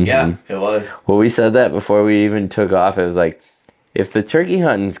 Yeah, it was. Well, we said that before we even took off. It was like, if the turkey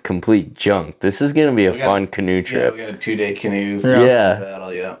hunting's complete junk, this is gonna be a We got- fun canoe Yeah, trip. we got a 2-day canoe Yeah.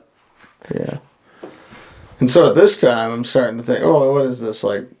 battle. Yeah. Yeah. And so at this time, I'm starting to think, oh, what is this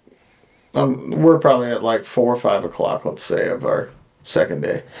like? We're probably at like 4 or 5 o'clock, let's say, of our second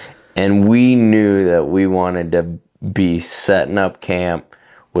day. And we knew that we wanted to be setting up camp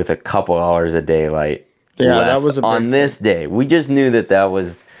with a couple hours of daylight. Yeah, left that was a big on this day. We just knew that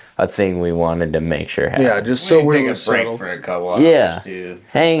was a thing we wanted to make sure happened. Yeah, just We so can we take were a break settled. for a couple hours. Yeah. Too.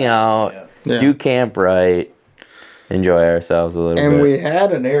 Hang out, Yeah. do camp right, enjoy ourselves a little And bit. we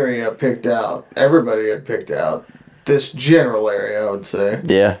had an area picked out. Everybody had picked out this general area, I would say.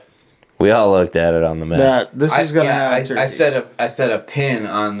 Yeah. We all looked at it on the map. That this is going to have I turkeys. set a pin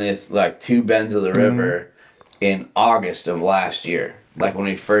on this like 2 bends of the river in August of last year. Like when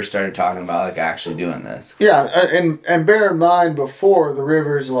we first started talking about like actually doing this. Yeah, and bear in mind, before the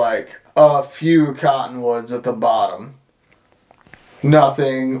river's like a few cottonwoods at the bottom.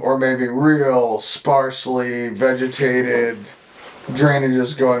 Nothing, or maybe real sparsely vegetated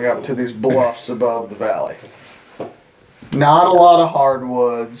drainages going up to these bluffs above the valley. Not a lot of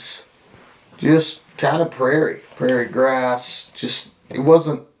hardwoods, just kind of prairie grass. Just it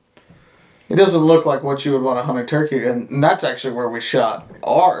doesn't look like what you would want to hunt a turkey, and that's actually where we shot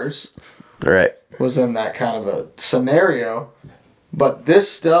ours. Right. Was in that kind of a scenario. But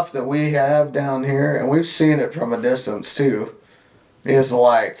this stuff that we have down here, and we've seen it from a distance too, is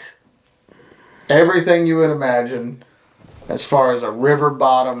like everything you would imagine as far as a river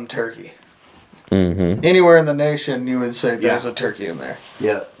bottom turkey. Anywhere in the nation, you would say there's a turkey in there.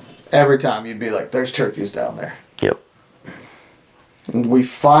 Yep. Every time you'd be like, there's turkeys down there. Yep. And we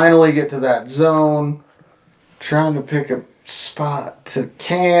finally get to that zone, trying to pick a spot to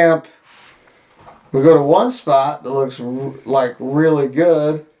camp. We go to one spot that looks like really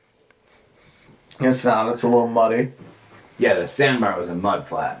good. It's not, it's a little muddy. Yeah, the sandbar was a mud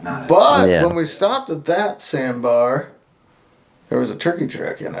flat, not But when we stopped at that sandbar, there was a turkey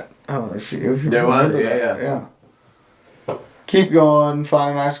track in it. I don't know if you there was, remember that. Yeah. Keep going,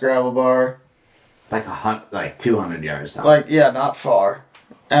 find a nice gravel bar. like 200 yards down. Not far.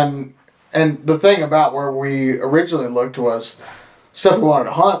 And the thing about where we originally looked was stuff we wanted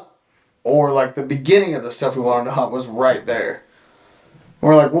to hunt, or like the beginning of the stuff we wanted to hunt was right there.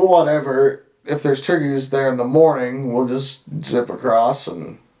 We're like, well, whatever. If there's turkeys there in the morning, we'll just zip across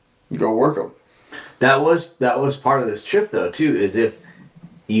and go work them. That was part of this trip though too. Is if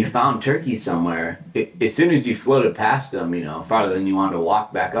you found turkeys somewhere, as soon as you floated past them, farther than you wanted to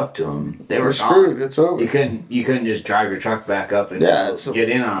walk back up to them, they were screwed. gone. It's over. You couldn't just drive your truck back up and get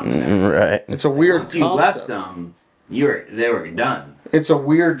in on them. Right. It's a weird Once concept. you left them, they were done. It's a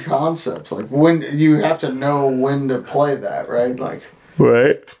weird concept. Like, when you have to know when to play that, right? Like,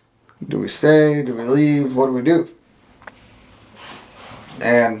 Right. do we stay? Do we leave? What do we do?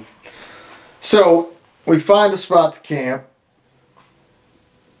 And so we find a spot to camp,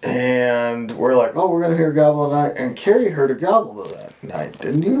 and we're like, oh, we're going to hear a gobble tonight. And Carey heard a gobble that night,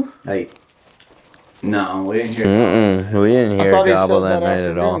 didn't you? No, we didn't hear. We didn't hear a gobble he said that night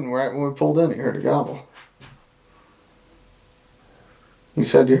at all. Right when we pulled in, he heard a gobble. You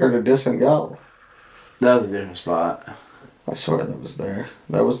said you heard a distant gobble. That was a different spot. I swear that was there.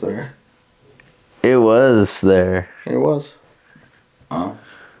 That was there. It was there. It was. Oh,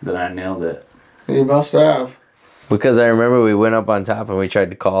 then I nailed it. You must have. Because I remember we went up on top and we tried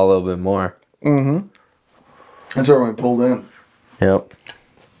to call a little bit more. Mm-hmm. That's where we pulled in. Yep.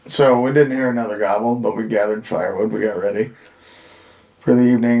 So we didn't hear another gobble, but we gathered firewood. We got ready for the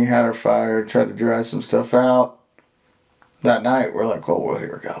evening, had our fire, tried to dry some stuff out. That night, we're like, well, we'll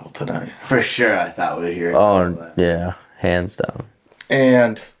hear a gobble tonight. For sure, I thought we'd hear. Oh, yeah. Hands down.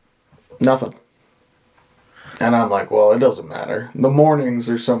 And nothing. And I'm like, well, it doesn't matter. The mornings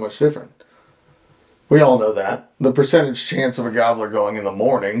are so much different. We all know that. The percentage chance of a gobbler going in the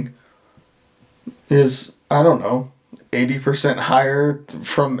morning is, I don't know, 80% higher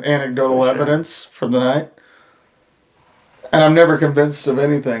from anecdotal evidence from the night. And I'm never convinced of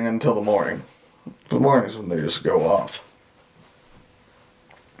anything until the morning. The morning is when they just go off.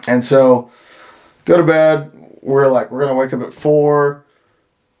 And so, go to bed. We're like, we're going to wake up at 4.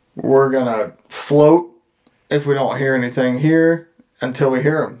 We're going to float if we don't hear anything here until we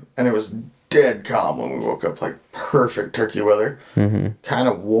hear them. And it was dead calm when we woke up, like perfect turkey weather. Mm-hmm. Kind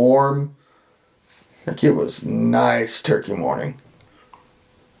of warm. Like, it was nice turkey morning.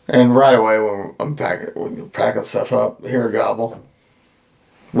 And right away when we're packing stuff up, hear a gobble.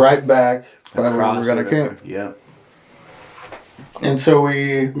 Right back by where we were going to camp. Yep. And so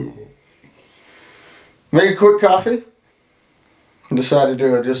we made a quick coffee. Decided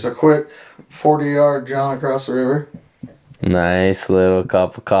to do just a quick 40-yard jaunt across the river. Nice little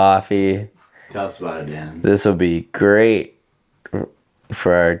cup of coffee. Tell us about it, Dan. This will be great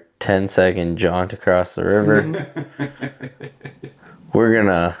for our 10-second jaunt across the river.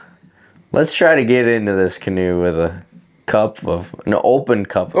 Let's try to get into this canoe with an open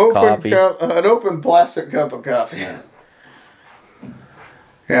cup of coffee. An open plastic cup of coffee.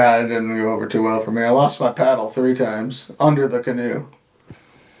 Yeah, it didn't go over too well for me. I lost my paddle 3 times under the canoe.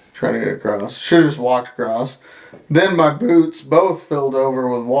 Trying to get across. Should have just walked across. Then my boots both filled over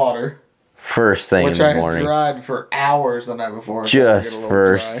with water. First thing in the morning. Which I had dried for hours the night before. Just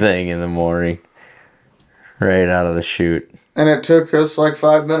first thing in the morning. Right out of the chute. And it took us like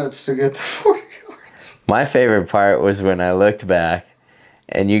 5 minutes to get to 40 yards. My favorite part was when I looked back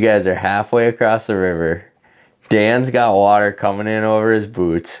and you guys are halfway across the river. Dan's got water coming in over his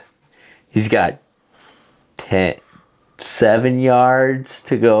boots. He's got 7 yards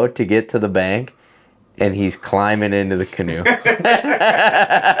to go to get to the bank, and he's climbing into the canoe.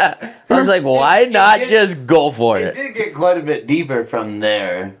 I was like, why not just go for it? It did get quite a bit deeper from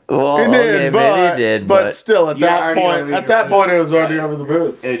there. Well, It did, maybe it did, but still, at that point, it was already Right. over the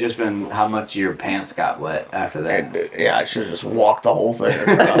boots. It had just been how much your pants got wet after that. Yeah, I should have just walked the whole thing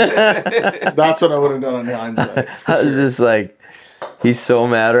across. That's what I would have done in hindsight. I was just like, he's so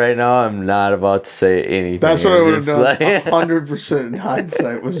mad right now, I'm not about to say anything. That's what I would have done. Like, 100% in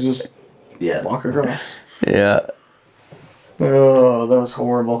hindsight was just walk across. Yeah. Oh, that was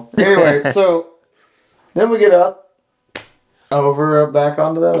horrible. Anyway, so then we get up back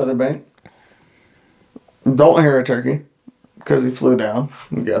onto that other bank. Don't hear a turkey because he flew down,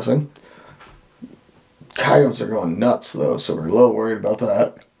 I'm guessing. Coyotes are going nuts, though, so we're a little worried about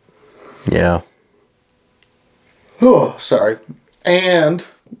that. Yeah. Oh, sorry. And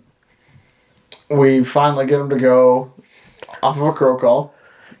we finally get him to go off of a crow call.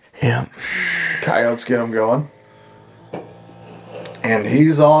 Yeah. Coyotes get him going. And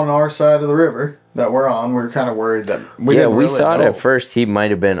he's on our side of the river that we're on. We were kind of worried that we didn't we really thought know. at first he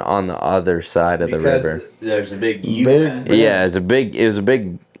might have been on the other side of the river. There's a big Big- Yeah, it was a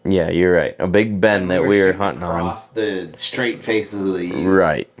big, yeah, you're right. A big bend that we were hunting on. across the straight faces of the U.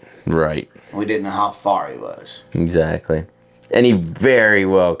 Right. We didn't know how far he was. Exactly. And he very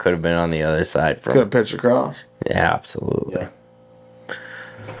well could have been on the other side from. Could have pitched across. Yeah, absolutely. Yeah.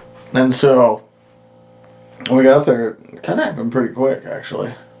 And so we got up there, kind of happened pretty quick,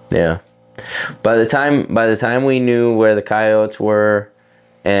 actually. Yeah. By the time we knew where the coyotes were,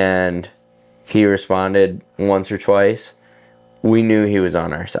 and he responded once or twice, we knew he was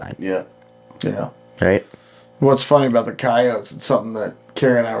on our side. Yeah. Yeah. Right. What's funny about the coyotes, it's something that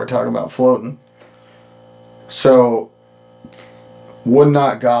Carey and I were talking about floating. So, would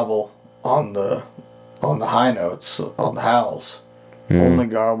not gobble on the high notes, on the howls. Only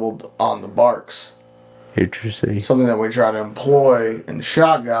gobbled on the barks. Interesting. Something that we try to employ in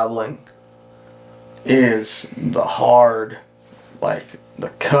shot gobbling is the hard, like the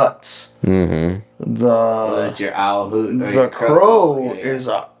cuts. Mm-hmm. That's your owl hoot. Or The your crow Yeah, yeah. is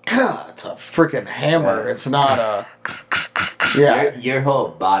it's a freaking hammer. It's not a, Your whole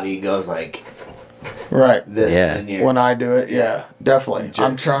body goes like right. this. Yeah. And you're, When I do it, yeah, definitely.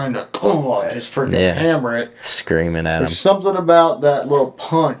 I'm trying to just freaking hammer it. Screaming at him. There's something about that little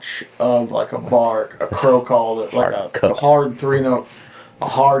punch of like a bark, a crow call, that like Hard a cut. hard 3-note, a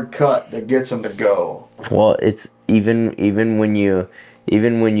hard cut that gets them to go. Well, it's even when you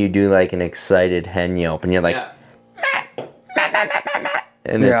do like an excited hen yelp, and you're like, yeah.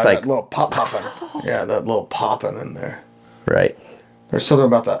 and Yeah, it's that like, little popping. Yeah, that little popping in there. right. There's something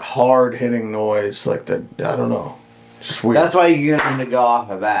about that hard hitting noise, like that. I don't know. It's just weird. That's why you get them to go off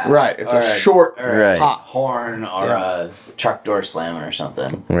of that. Right, it's Or a short or Right. a pop horn or Yeah. a truck door slammer or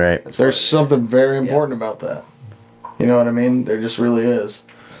something. Right. That's There's what it something very important about that. You know what I mean? There just really is.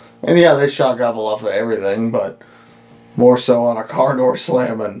 And yeah, they shot gobble off of everything, but more so on a car door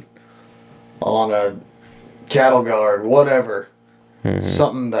slamming, on a cattle guard, whatever.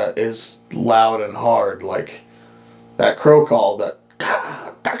 Something that is loud and hard, like that crow call that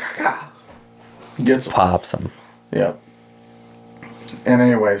gets them. Pops them. Yeah. And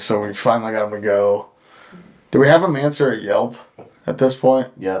anyway, so we finally got him to go. Do we have him answer a Yelp at this point?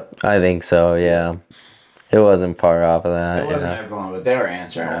 is. Yep. I think so. Yeah. It wasn't far off of It that. wasn't Yeah. everyone, but they were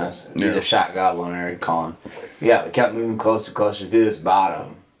answering us. Yeah. Either shot gobbling or calling. Yeah, we kept moving closer and closer through this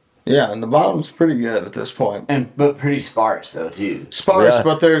bottom. Yeah, and the bottom's pretty good at this point. But pretty sparse though too. Sparse,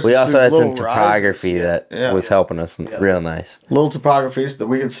 but there's we also there's had some little topography rises. that Yeah. was helping us real nice. Little topographies that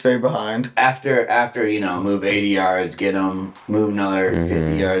we could stay behind. After move 80 yards, get them. Move another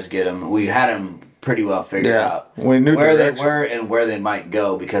 50 yards, get them. We had them pretty well figured Yeah, out. we knew where direction. they were and where they might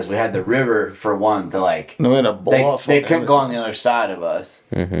go because we had the river for one to like. And we had a bluff. They on the couldn't other go side. on the other side of us,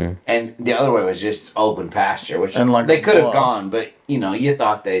 and the other way was just open pasture, which And like they a could have bluff. gone, but you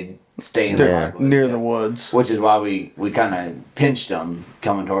thought they'd stay in Stick the Yeah. hardwoods, near the woods. which is why we kind of pinched them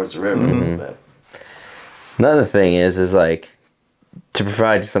coming towards the river. A little bit. Another thing is like, to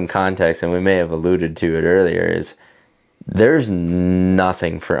provide some context, and we may have alluded to it earlier, is there's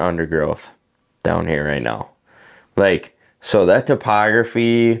nothing for undergrowth down here right now. Like, so that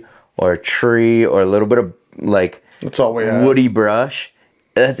topography or a tree or a little bit of like That's all we had. woody brush,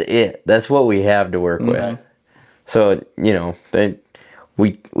 that's it. That's what we have to work with. So,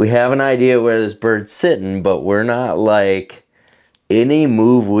 we have an idea where this bird's sitting, but we're not like, any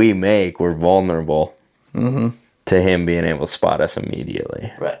move we make, we're vulnerable to him being able to spot us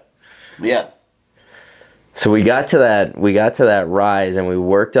immediately. Right. Yeah. So we got to that rise, and we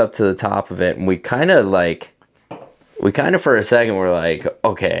worked up to the top of it, and we kind of for a second were like,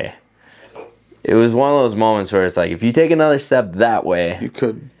 okay. It was one of those moments where it's like, if you take another step that way, You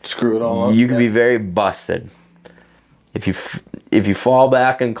could screw it all up. you could be very busted. If you fall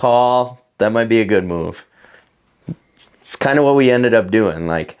back and call, that might be a good move. It's kind of what we ended up doing.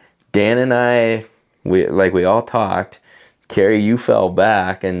 Like, Dan and I, we all talked. Carey, you fell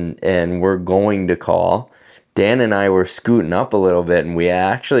back and we're going to call. Dan and I were scooting up a little bit, and we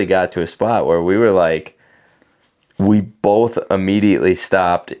actually got to a spot where we were like, we both immediately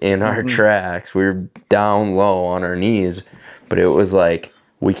stopped in our tracks. We were down low on our knees, but it was like,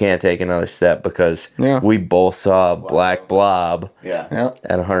 we can't take another step because Yeah. we both saw a black blob Yeah. Yeah.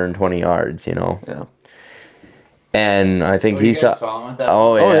 at 120 yards, Yeah. And I think Oh, he you saw. guys saw him at that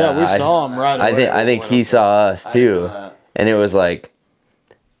Oh point? Oh yeah, yeah, we saw him right away. I think when he we saw us I didn't too, know that. and it was like,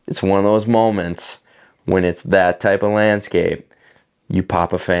 it's one of those moments when it's that type of landscape, you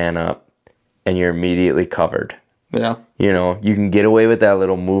pop a fan up, and you're immediately covered. Yeah. You know, you can get away with that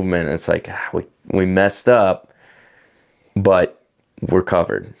little movement. It's like, we messed up, but we're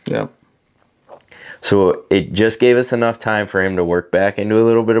covered. Yeah. So it just gave us enough time for him to work back into a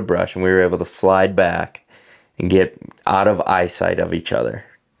little bit of brush, and we were able to slide back and get out of eyesight of each other.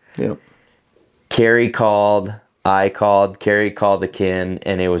 Yep. Carey called, I called, Carey called the kin,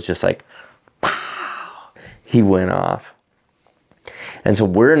 and it was just like, pow, he went off. And so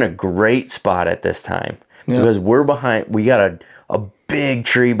we're in a great spot at this time because we're behind, we got a big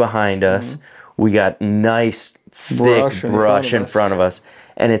tree behind us. We got nice thick brush in front of us.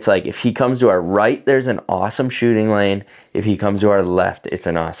 And it's like, if he comes to our right, there's an awesome shooting lane. If he comes to our left, it's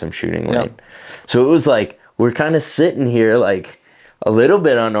an awesome shooting lane. So it was like, we're kind of sitting here like a little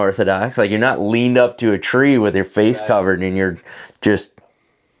bit unorthodox. Like, you're not leaned up to a tree with your face covered and you're just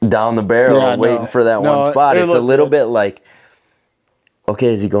down the barrel waiting for that one spot. It's a little bit like,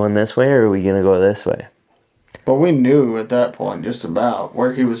 okay, is he going this way or are we going to go this way? But we knew at that point just about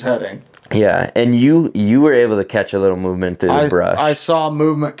where he was heading. Yeah, and you were able to catch a little movement through the brush. I saw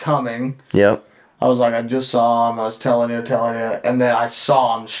movement coming. Yep. I was like, I just saw him. I was telling you. And then I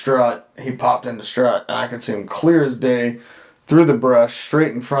saw him strut. He popped into strut. And I could see him clear as day through the brush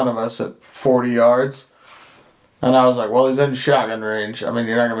straight in front of us at 40 yards. And I was like, well, he's in shotgun range. I mean,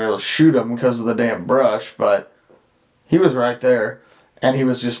 you're not going to be able to shoot him because of the damn brush. But he was right there. And he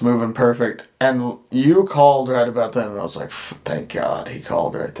was just moving perfect. And you called right about then. And I was like, thank God he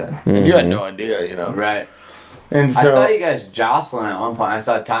called right then. And you had no idea, you know. Right. And so, I saw you guys jostling at one point. I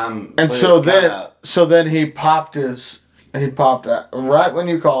saw Tom. and so then he popped out, right when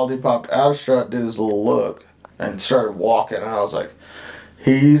you called, he popped out of strut, did his little look, and started walking. And I was like,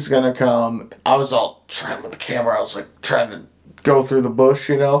 he's going to come. I was all trying with the camera. I was like trying to go through the bush,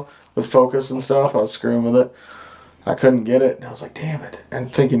 you know, with focus and stuff. I was screwing with it. I couldn't get it, and I was like, damn it.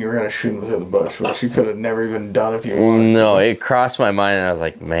 And thinking you were going to shoot him through the bush, which you could have never even done if you wanted No, to. it crossed my mind, and I was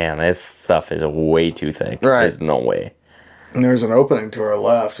like, man, this stuff is way too thick. Right. There's no way. And there's an opening to our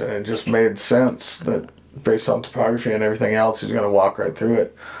left, and it just made sense that based on topography and everything else, he's going to walk right through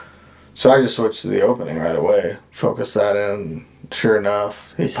it. So I just switched to the opening right away, focused that in. Sure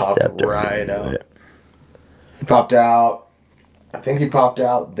enough, he popped right out. He popped out. I think he popped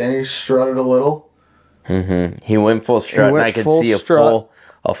out. Then he strutted a little. He went full strut, and I could see a full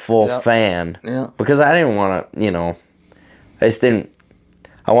fan. Yeah. Because I didn't want to, you know,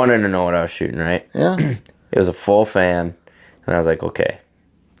 I wanted to know what I was shooting, right? Yeah. It was a full fan, and I was like, okay,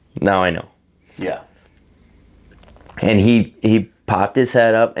 now I know. Yeah. And he popped his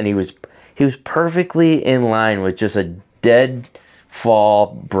head up, and he was perfectly in line with just a dead fall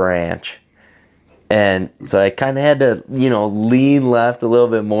branch. And so I kind of had to, you know, lean left a little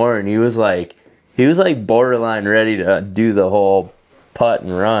bit more, and he was like borderline ready to do the whole putt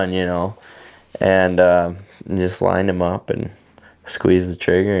and run, you know, and just lined him up and squeezed the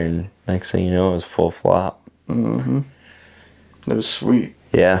trigger, and next thing you know, it was full flop. It was sweet.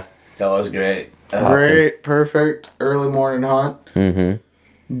 Yeah. That was great. Great, perfect early morning hunt.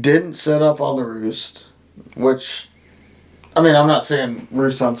 Didn't set up on the roost, which, I mean, I'm not saying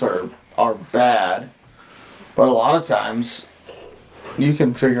roost hunts are bad, but a lot of times you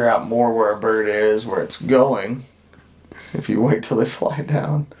can figure out more where a bird is, where it's going, if you wait till they fly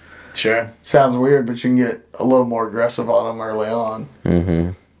down. Sure. Sounds weird, but you can get a little more aggressive on them early on.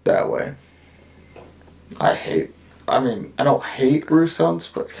 That way. I don't hate roost hunts,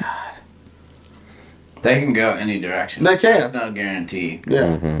 but God. They can go any direction. They can. That's no guarantee.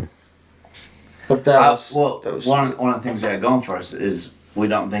 Yeah. But that was one of the things we had going for us is we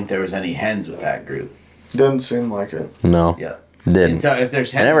don't think there was any hens with that group. Doesn't seem like it. No. Yeah. Didn't. And so if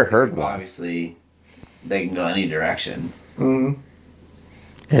there's hens, I never with the heard group, one. obviously they can go any direction.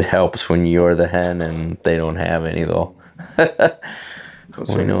 It helps when you're the hen and they don't have any, though.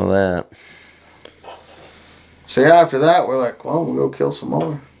 We know that. So yeah, after that, we're like, well, we'll go kill some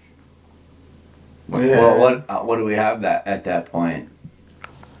more. Well, what do we have at that point?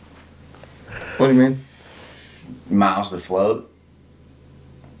 What do you mean? Miles to float?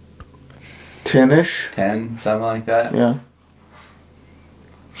 10-ish? 10, something like that? Yeah.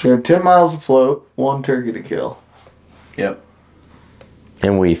 So we had 10 miles afloat, 1 turkey to kill. Yep.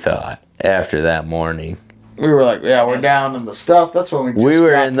 And we thought, after that morning, We were like, yeah, we're down in the stuff. That's when we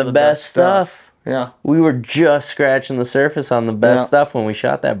were in the best stuff. Yeah, We were just scratching the surface on the best stuff when we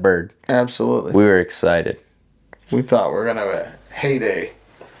shot that bird. absolutely. We were excited. We thought we were going to have a heyday.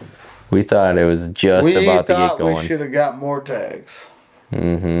 We thought it was just We about to get thought we going. should have got more tags.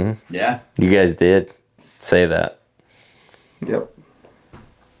 Mm-hmm. Yeah. You guys did say that. Yep.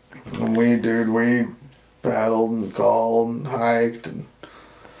 And we paddled and called and hiked and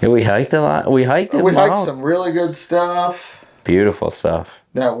Yeah, we hiked a lot. We hiked we hiked out. some really good stuff. Beautiful stuff.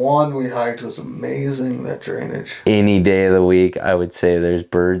 That one we hiked was amazing, that drainage. Any day of the week, I would say there's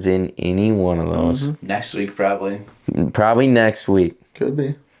birds in any one of those. Next week, probably. Probably next week. Could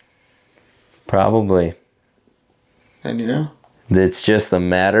be. Probably. And yeah. It's just a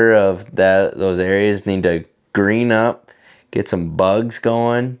matter of that those areas need to green up, get some bugs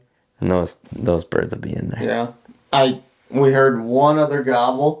going, and those birds will be in there. Yeah. We heard one other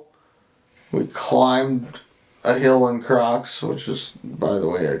gobble. We climbed a hill in Crocs, which was, by the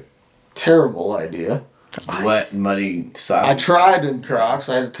way, a terrible idea. Wet, muddy sock. I tried in Crocs.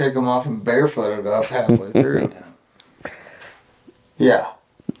 I had to take them off and barefoot it up halfway through. Yeah.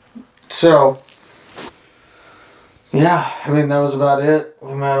 So, yeah, I mean, that was about it.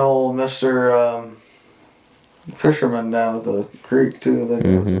 We met old Mr. Fisherman down at the creek, too. That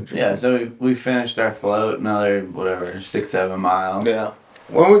was interesting. Yeah, so we finished our float, another, 6-7 miles. Yeah.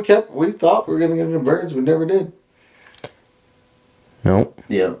 When we thought we were going to get into birds, we never did. Nope.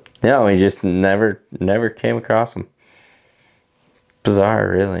 Yep. Yeah, we just never came across them. Bizarre,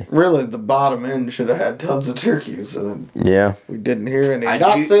 really. Really, the bottom end should have had tons of turkeys, and Yeah. we didn't hear any. I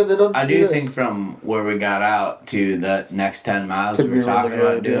Not do- saying they don't I do exist. think from where we got out to the next 10 miles Could we were be really talking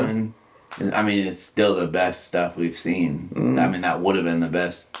about good, yeah. doing, I mean, it's still the best stuff we've seen. I mean, that would have been the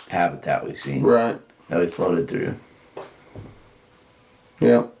best habitat we've seen Right. that we floated through.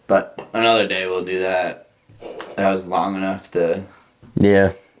 Yeah. But another day we'll do that. That was long enough to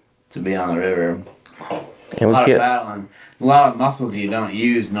Yeah. be on the river. And A we lot of kept, paddling. A lot of muscles you don't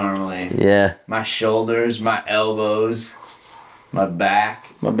use normally. yeah. My shoulders, my elbows, my back.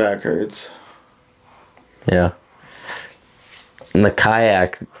 My back hurts. Yeah. And the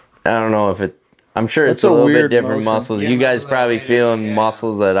kayak, I don't know if I'm sure it's It's a a little bit weird different motion. muscles. Yeah, You guys muscles probably that feeling yeah.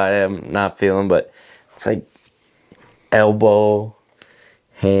 muscles that I am not feeling, but it's like elbow,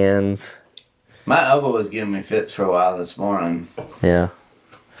 hands. My elbow was giving me fits for a while this morning. Yeah.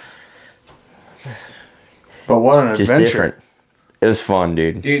 But what an Just adventure. different. It was fun,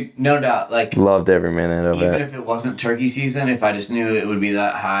 dude. Dude, no doubt. Like, Loved every minute of even it. if it wasn't turkey season, if I just knew it would be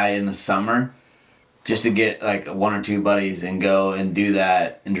that high in the summer, just to get like one or two buddies and go and do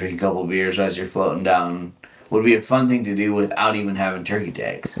that and drink a couple beers as you're floating down would be a fun thing to do without even having turkey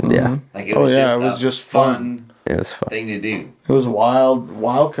tags. Yeah. Like it was yeah, just it was a just fun It was fun. thing to do. It was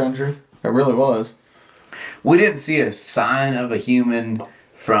wild country. It really was. We didn't see a sign of a human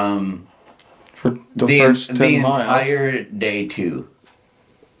from For the first 10 the miles. entire day 2.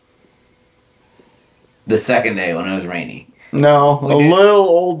 The second day when it was rainy. No, We a did. little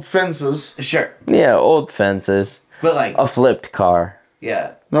old fences. Sure. Yeah, old fences. But like, A flipped car.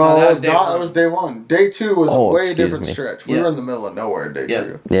 yeah. No, that was day not. one. That was day 1. Day 2 was Oh, a way excuse different me. stretch. We Yeah. were in the middle of nowhere. Day Yeah.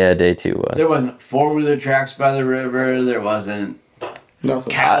 2. Yeah, day 2 was. There wasn't four-wheeler tracks by the river. There wasn't Nothing.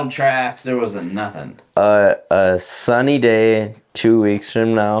 cattle tracks. There wasn't nothing. A sunny day 2 weeks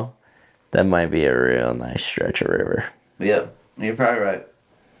from now, that might be a real nice stretch of river. Yep. You're probably right.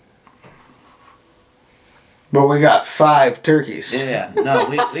 But we got 5 turkeys. Yeah. No,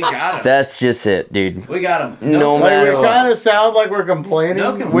 we got him. That's just it, dude. We got him. No Like, matter we what. kind of sound like we're complaining.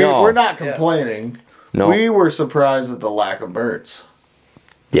 No We're not Yeah. complaining. No. We were surprised at the lack of birds,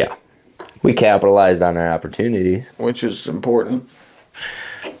 Yeah. We capitalized on our opportunities. which is important.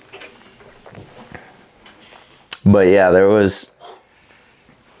 But yeah, it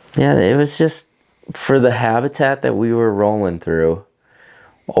was just for the habitat that we were rolling through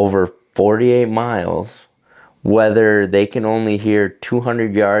over 48 miles, whether they can only hear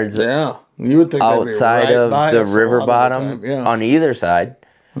 200 yards Yeah, you would think outside they'd be right of by the us a river lot of bottom the time. Yeah. on either side.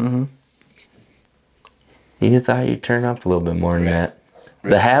 You thought you'd turn up a little bit more than that.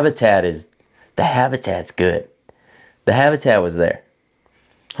 The habitat's good. The habitat was there.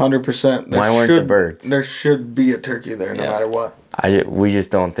 100%. Why weren't the birds? There should be a turkey there, no Yeah. matter what. We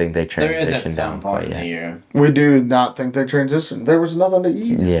just don't think they There is at transitioned some down point quite in the yet. year. We do not think they transitioned. There was nothing to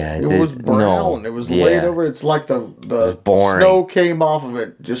eat. Yeah, it was brown. no, It was yeah. laid over. It's like the boring. snow came off of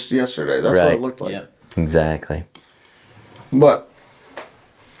it just yesterday. That's what Right. it looked like. Yep. Exactly. But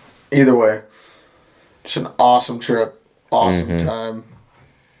either way, it's an awesome trip. Awesome Mm-hmm. time.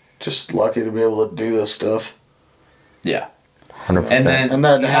 Just lucky to be able to do this stuff. Yeah. 100%. And then And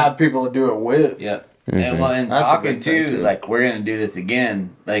then to yeah. have people to do it with. Yep. And well, and That's a talking big thing, too, too. like we're gonna do this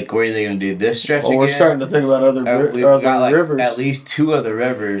again. Like we're either gonna do this stretch Well, again. we're starting to think about other, We've other got like rivers. at least 2 other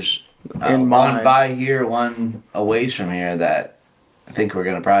rivers. In one mind. by here, one a ways from here that I think we're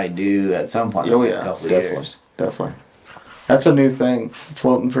gonna probably do at some point in Oh the next yeah, couple of definitely, years. definitely. That's a new thing,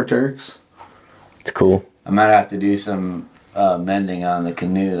 floating for turks. It's cool. I might have to do some mending on the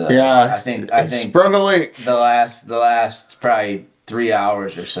canoe though. Yeah, I think sprung a leak. the last probably 3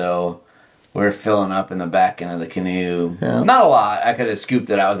 hours or so, we're filling up in the back end of the canoe. Yeah. Not a lot. I could have scooped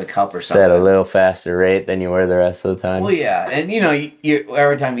it out with a cup or It's something. at a little faster rate than you were the rest of the time. Well, yeah, and you know, you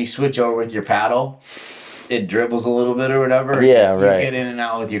every time you switch over with your paddle, it dribbles a little bit or whatever. Yeah, you right. get in and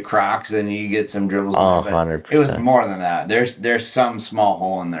out with your Crocs, and you get some dribbles. Oh, in there, but 100%. It was more than that. There's some small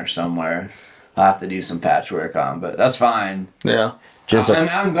hole in there somewhere. I'll have to do some patchwork on, but that's fine. Yeah.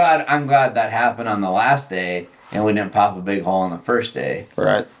 I'm glad that happened on the last day, and we didn't pop a big hole on the first day.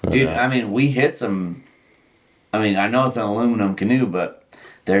 Right. Dude, I mean, we hit some. I mean, I know it's an aluminum canoe, but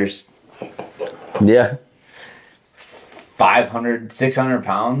there's Yeah. 500, 600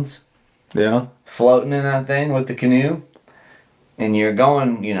 pounds Yeah. floating in that thing with the canoe, and you're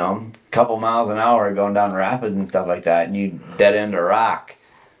going, you know, a couple miles an hour going down rapids and stuff like that, and you dead end a rock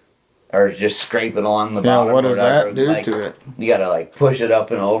or just scrape it along the Yeah, bottom. what or does whatever. that do Like, to it? You gotta like push it up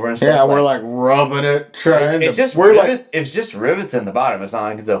and over and stuff. Yeah, we're like rubbing it, trying it's to. just We're it's just rivets in the bottom. It's not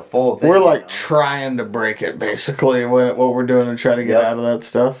like it's a full thing. we're you like know? trying to break it, basically. What we're doing to try to get Yep. out of that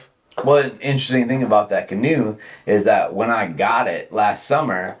stuff. Well, the interesting thing about that canoe is that when I got it last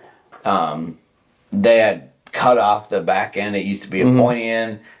summer, they had cut off the back end. It used to be a pointy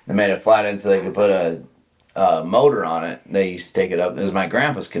end. They made it flat end so they could put a motor on it. They used to take it up. It was my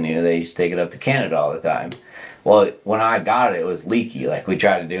grandpa's canoe. They used to take it up to Canada all the time. Well, when I got it, it was leaky. Like we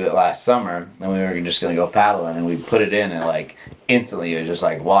tried to do it last summer, and we were just gonna go paddling, and we put it in, and like instantly it was just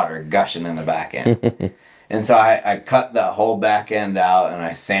like water gushing in the back end. And so I cut that whole back end out, and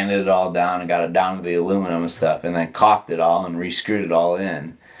I sanded it all down and got it down to the aluminum and stuff, and then caulked it all and re-screwed it all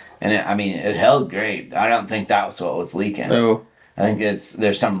in. And it held great. I don't think that was what was leaking. No, I think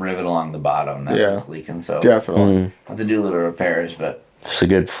there's some rivet along the bottom that was leaking. So definitely. I have to do little repairs, but Just a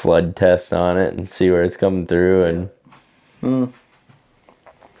good flood test on it and see where it's coming through. And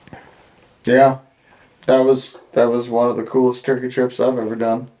Yeah, that was one of the coolest turkey trips I've ever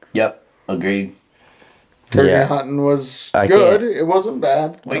done. yep, agreed. Turkey Yeah. hunting was I good. can't- It wasn't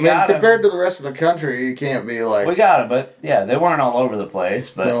bad. We I mean, got 'em. compared to the rest of the country, you can't be like, We got it, but yeah, they weren't all over the place,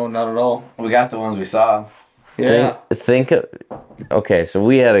 but no, not at all. we got the ones we saw. Yeah. Okay, so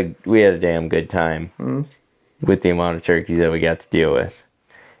we had a damn good time with the amount of turkeys that we got to deal with.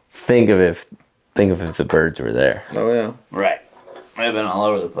 Think of if the birds were there. Oh yeah. Right. Might have been all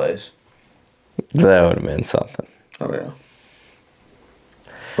over the place. That would have been something. Oh yeah.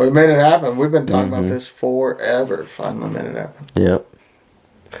 Well, we made it happen. We've been talking about this forever. Finally made it happen. Yep.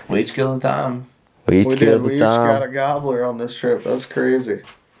 We each killed a tom. We each We killed did. We the each got tom. a gobbler on this trip. That's crazy.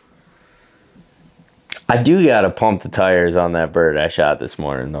 I do gotta pump the tires on that bird I shot this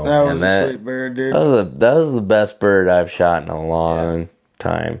morning though. That was And a sweet bird, dude. that was the best bird I've shot in a long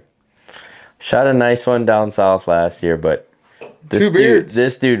time. Shot a nice one down south last year, but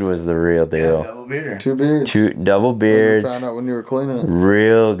this dude was the real deal. Double beater. Two beards. Two double We beards, found out when you were cleaning it.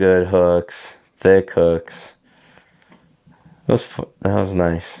 real good hooks, thick hooks. That was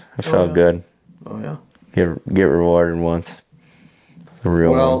nice. It felt yeah. good. Oh yeah. Get rewarded once. A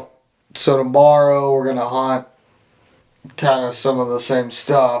real one. Well, so tomorrow we're gonna hunt kind of some of the same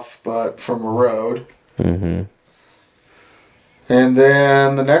stuff, but from a road. Mm-hmm. And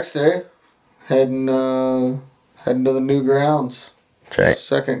then the next day, heading to the new grounds. Right.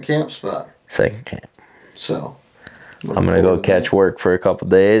 Second camp spot. Second camp. So I'm gonna go catch work for a couple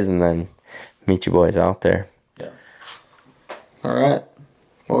days and then meet you boys out there. All right.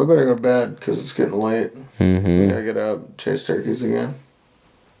 Well, we better go to bed because it's getting late. We Mm-hmm. gotta get up, chase turkeys again.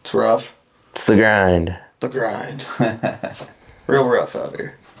 It's rough. It's the grind. The grind. Real rough out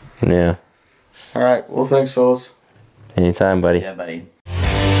here. Yeah. All right. Well, thanks, fellas. Anytime, buddy. Yeah, buddy.